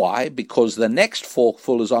 Why? Because the next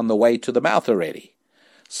forkful is on the way to the mouth already.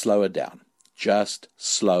 Slow it down. Just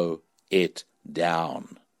slow it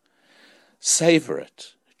down. Savor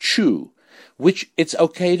it. Chew, which it's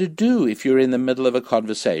okay to do if you're in the middle of a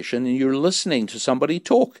conversation and you're listening to somebody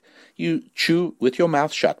talk. You chew with your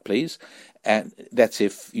mouth shut, please. And that's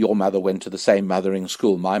if your mother went to the same mothering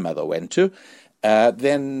school my mother went to.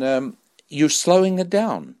 Then you're slowing it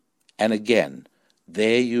down. And again,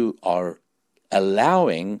 there you are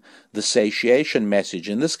allowing the satiation message,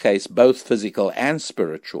 in this case both physical and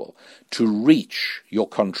spiritual, to reach your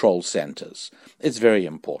control centers. It's very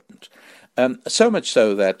important. So much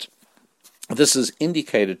so that this is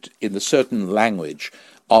indicated in the certain language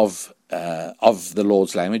of the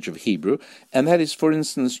Lord's language, of Hebrew, and that is, for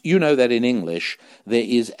instance, you know that in English there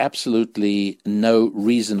is absolutely no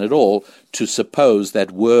reason at all to suppose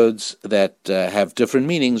that words that have different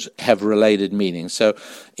meanings have related meanings. So,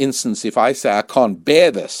 instance, if I say, "I can't bear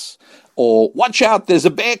this," or "watch out, there's a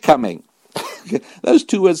bear coming," those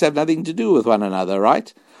two words have nothing to do with one another,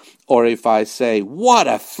 right? Or if I say, what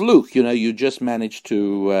a fluke, you just managed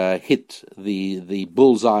to hit the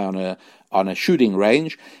bullseye on a shooting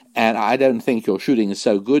range, and I don't think your shooting is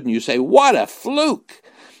so good, and you say, what a fluke.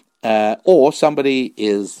 Or somebody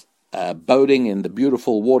is boating in the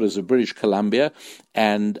beautiful waters of British Columbia,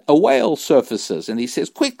 and a whale surfaces, and he says,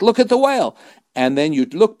 quick, look at the whale. And then you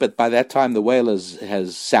look, but by that time the whale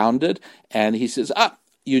has sounded, and he says,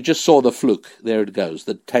 you just saw the fluke. There it goes,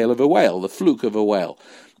 the tail of a whale, the fluke of a whale.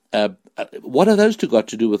 What are those two got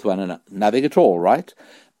to do with one another? Nothing at all, right?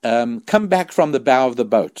 Come back from the bow of the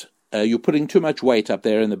boat. You're putting too much weight up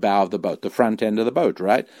there in the bow of the boat, the front end of the boat,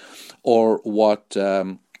 right? Or what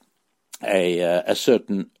a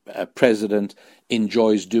certain president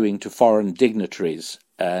enjoys doing to foreign dignitaries,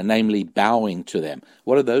 namely bowing to them.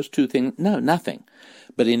 What are those two things? No, nothing.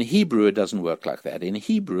 But in Hebrew, it doesn't work like that. In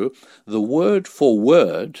Hebrew, the word for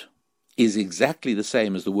word is exactly the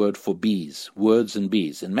same as the word for bees, words and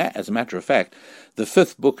bees. And as a matter of fact, the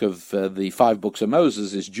fifth book of the 5 books of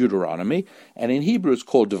Moses is Deuteronomy, and in Hebrew it's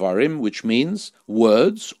called Devarim, which means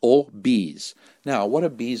words or bees. Now, what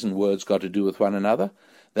have bees and words got to do with one another?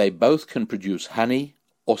 They both can produce honey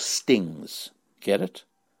or stings. Get it?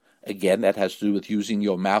 Again, that has to do with using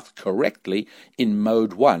your mouth correctly in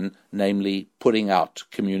mode 1, namely putting out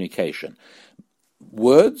communication.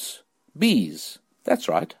 Words, bees. That's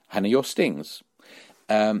right, honey or stings.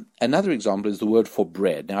 Another example is the word for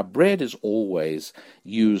bread. Now, bread is always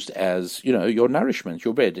used as, your nourishment,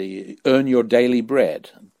 your bread. You earn your daily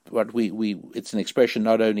bread. But it's an expression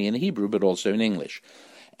not only in Hebrew, but also in English.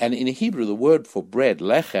 And in Hebrew, the word for bread,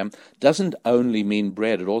 lechem, doesn't only mean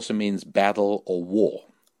bread, it also means battle or war.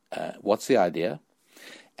 What's the idea?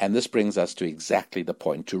 And this brings us to exactly the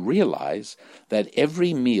point, to realize that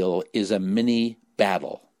every meal is a mini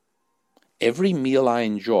battle. Every meal I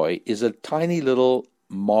enjoy is a tiny little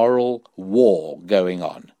moral war going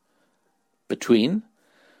on. Between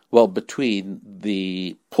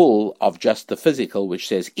the pull of just the physical, which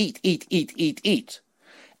says eat, eat, eat, eat, eat,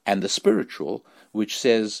 and the spiritual, which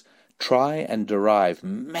says try and derive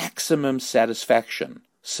maximum satisfaction,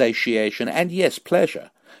 satiation, and yes, pleasure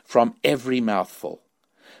from every mouthful,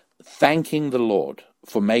 thanking the Lord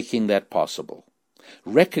for making that possible.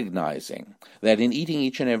 Recognizing that in eating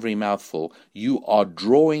each and every mouthful, you are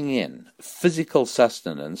drawing in physical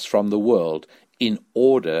sustenance from the world in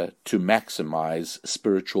order to maximize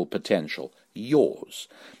spiritual potential, yours.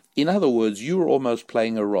 In other words, you're almost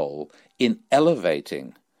playing a role in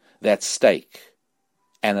elevating that steak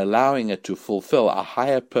and allowing it to fulfill a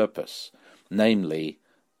higher purpose, namely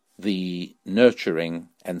the nurturing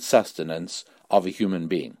and sustenance of a human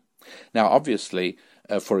being. Now, obviously,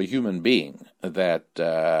 for a human being that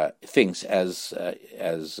thinks, as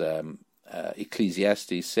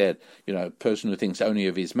Ecclesiastes said, a person who thinks only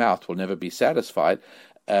of his mouth will never be satisfied.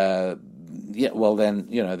 Then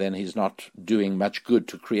he's not doing much good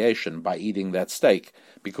to creation by eating that steak,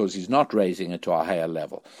 because he's not raising it to a higher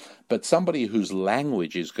level. But somebody whose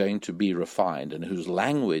language is going to be refined and whose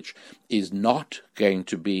language is not going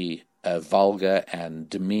to be vulgar and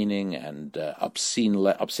demeaning and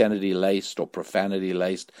obscenity-laced or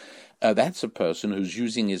profanity-laced, that's a person who's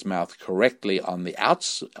using his mouth correctly on the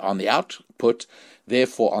output.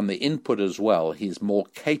 Therefore, on the input as well, he's more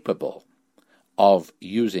capable of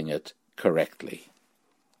using it correctly.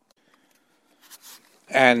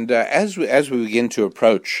 And as we begin to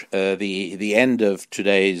approach the end of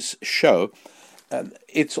today's show,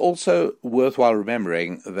 it's also worthwhile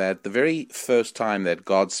remembering that the very first time that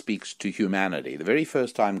God speaks to humanity, the very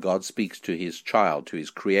first time God speaks to his child, to his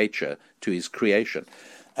creature, to his creation,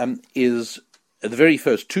 is the very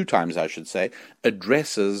first 2 times, I should say,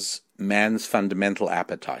 addresses man's fundamental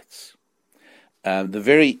appetites. The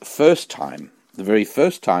very first time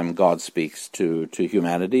God speaks to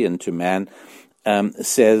humanity and to man,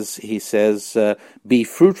 he says, be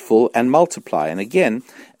fruitful and multiply. And again,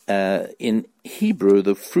 in Hebrew,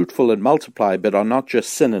 the fruitful and multiply bit are not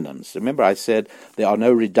just synonyms. Remember, I said there are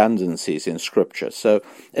no redundancies in Scripture. So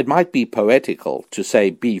it might be poetical to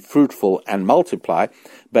say be fruitful and multiply,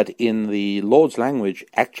 but in the Lord's language,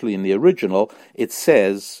 actually in the original, it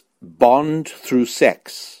says bond through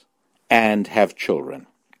sex and have children.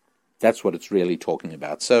 That's what it's really talking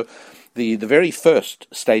about. So the very first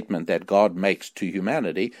statement that God makes to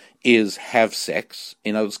humanity is have sex,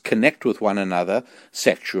 connect with one another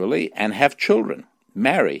sexually and have children,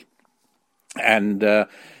 marry. And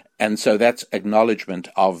so that's acknowledgement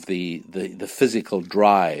of the physical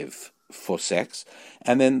drive for sex.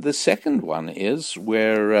 And then the second one is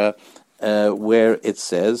where it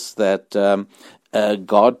says that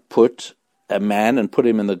God put a man and put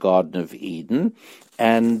him in the Garden of Eden.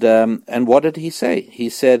 And what did he say? He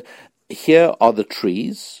said, here are the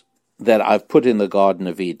trees that I've put in the Garden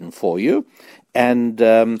of Eden for you, and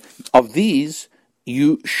of these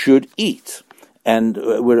you should eat. And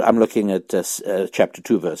I'm looking at chapter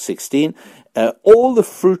 2, verse 16. All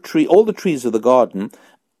the trees of the garden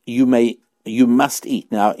you must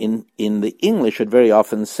eat. Now, in the English, it very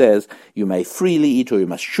often says you may freely eat or you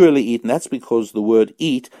must surely eat, and that's because the word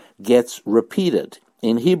eat gets repeated.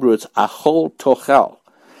 In Hebrew, it's achol tochal.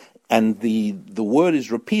 And the word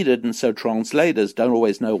is repeated, and so translators don't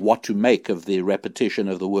always know what to make of the repetition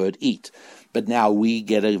of the word eat. But now we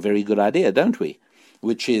get a very good idea, don't we?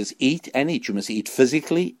 Which is eat and eat. You must eat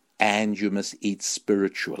physically and you must eat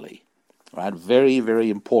spiritually. Right? Very, very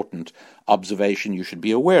important observation you should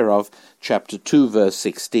be aware of. Chapter 2, verse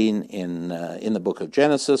 16 in the book of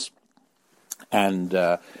Genesis. And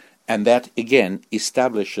that, again,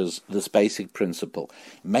 establishes this basic principle.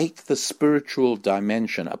 Make the spiritual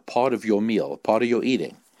dimension a part of your meal, a part of your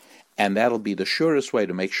eating. And that'll be the surest way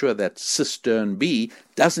to make sure that cistern B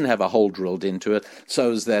doesn't have a hole drilled into it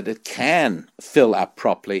so as that it can fill up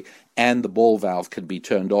properly and the ball valve can be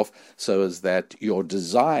turned off so as that your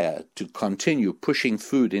desire to continue pushing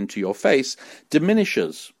food into your face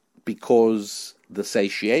diminishes, because the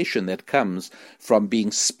satiation that comes from being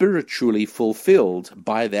spiritually fulfilled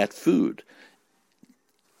by that food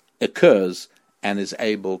occurs and is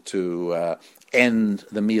able to end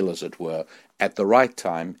the meal, as it were, at the right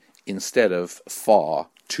time instead of far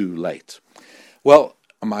too late. Well,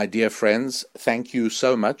 my dear friends, thank you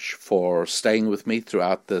so much for staying with me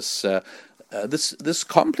throughout this this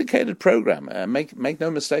complicated program. Make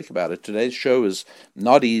no mistake about it. Today's show is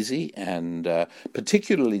not easy, and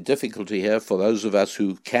particularly difficult to hear for those of us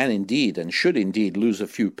who can indeed and should indeed lose a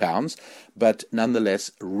few pounds, but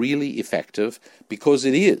nonetheless really effective, because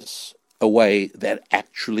it is a way that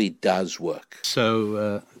actually does work.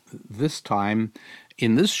 So this time,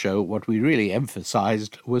 in this show, what we really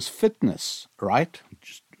emphasized was fitness, right?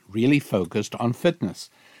 Just really focused on fitness.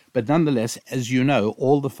 But nonetheless, as you know,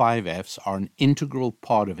 all the 5 F's are an integral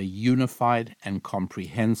part of a unified and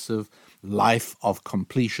comprehensive life of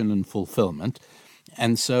completion and fulfillment.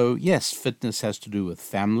 And so, yes, fitness has to do with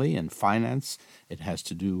family and finance. It has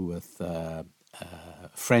to do with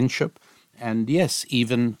friendship. And yes,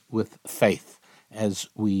 even with faith, as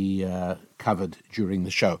we covered during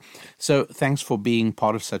the show. So thanks for being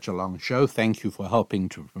part of such a long show. Thank you for helping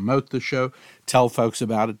to promote the show. Tell folks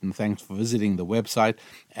about it, and thanks for visiting the website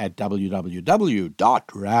at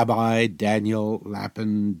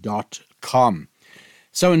www.rabbidaniellapin.com.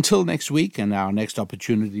 So until next week and our next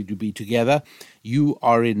opportunity to be together, you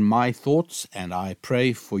are in my thoughts, and I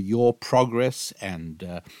pray for your progress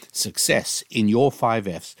and success in your 5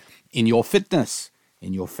 F's, in your fitness,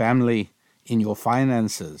 in your family, in your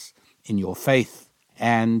finances, in your faith,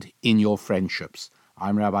 and in your friendships.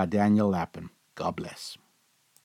 I'm Rabbi Daniel Lapin. God bless.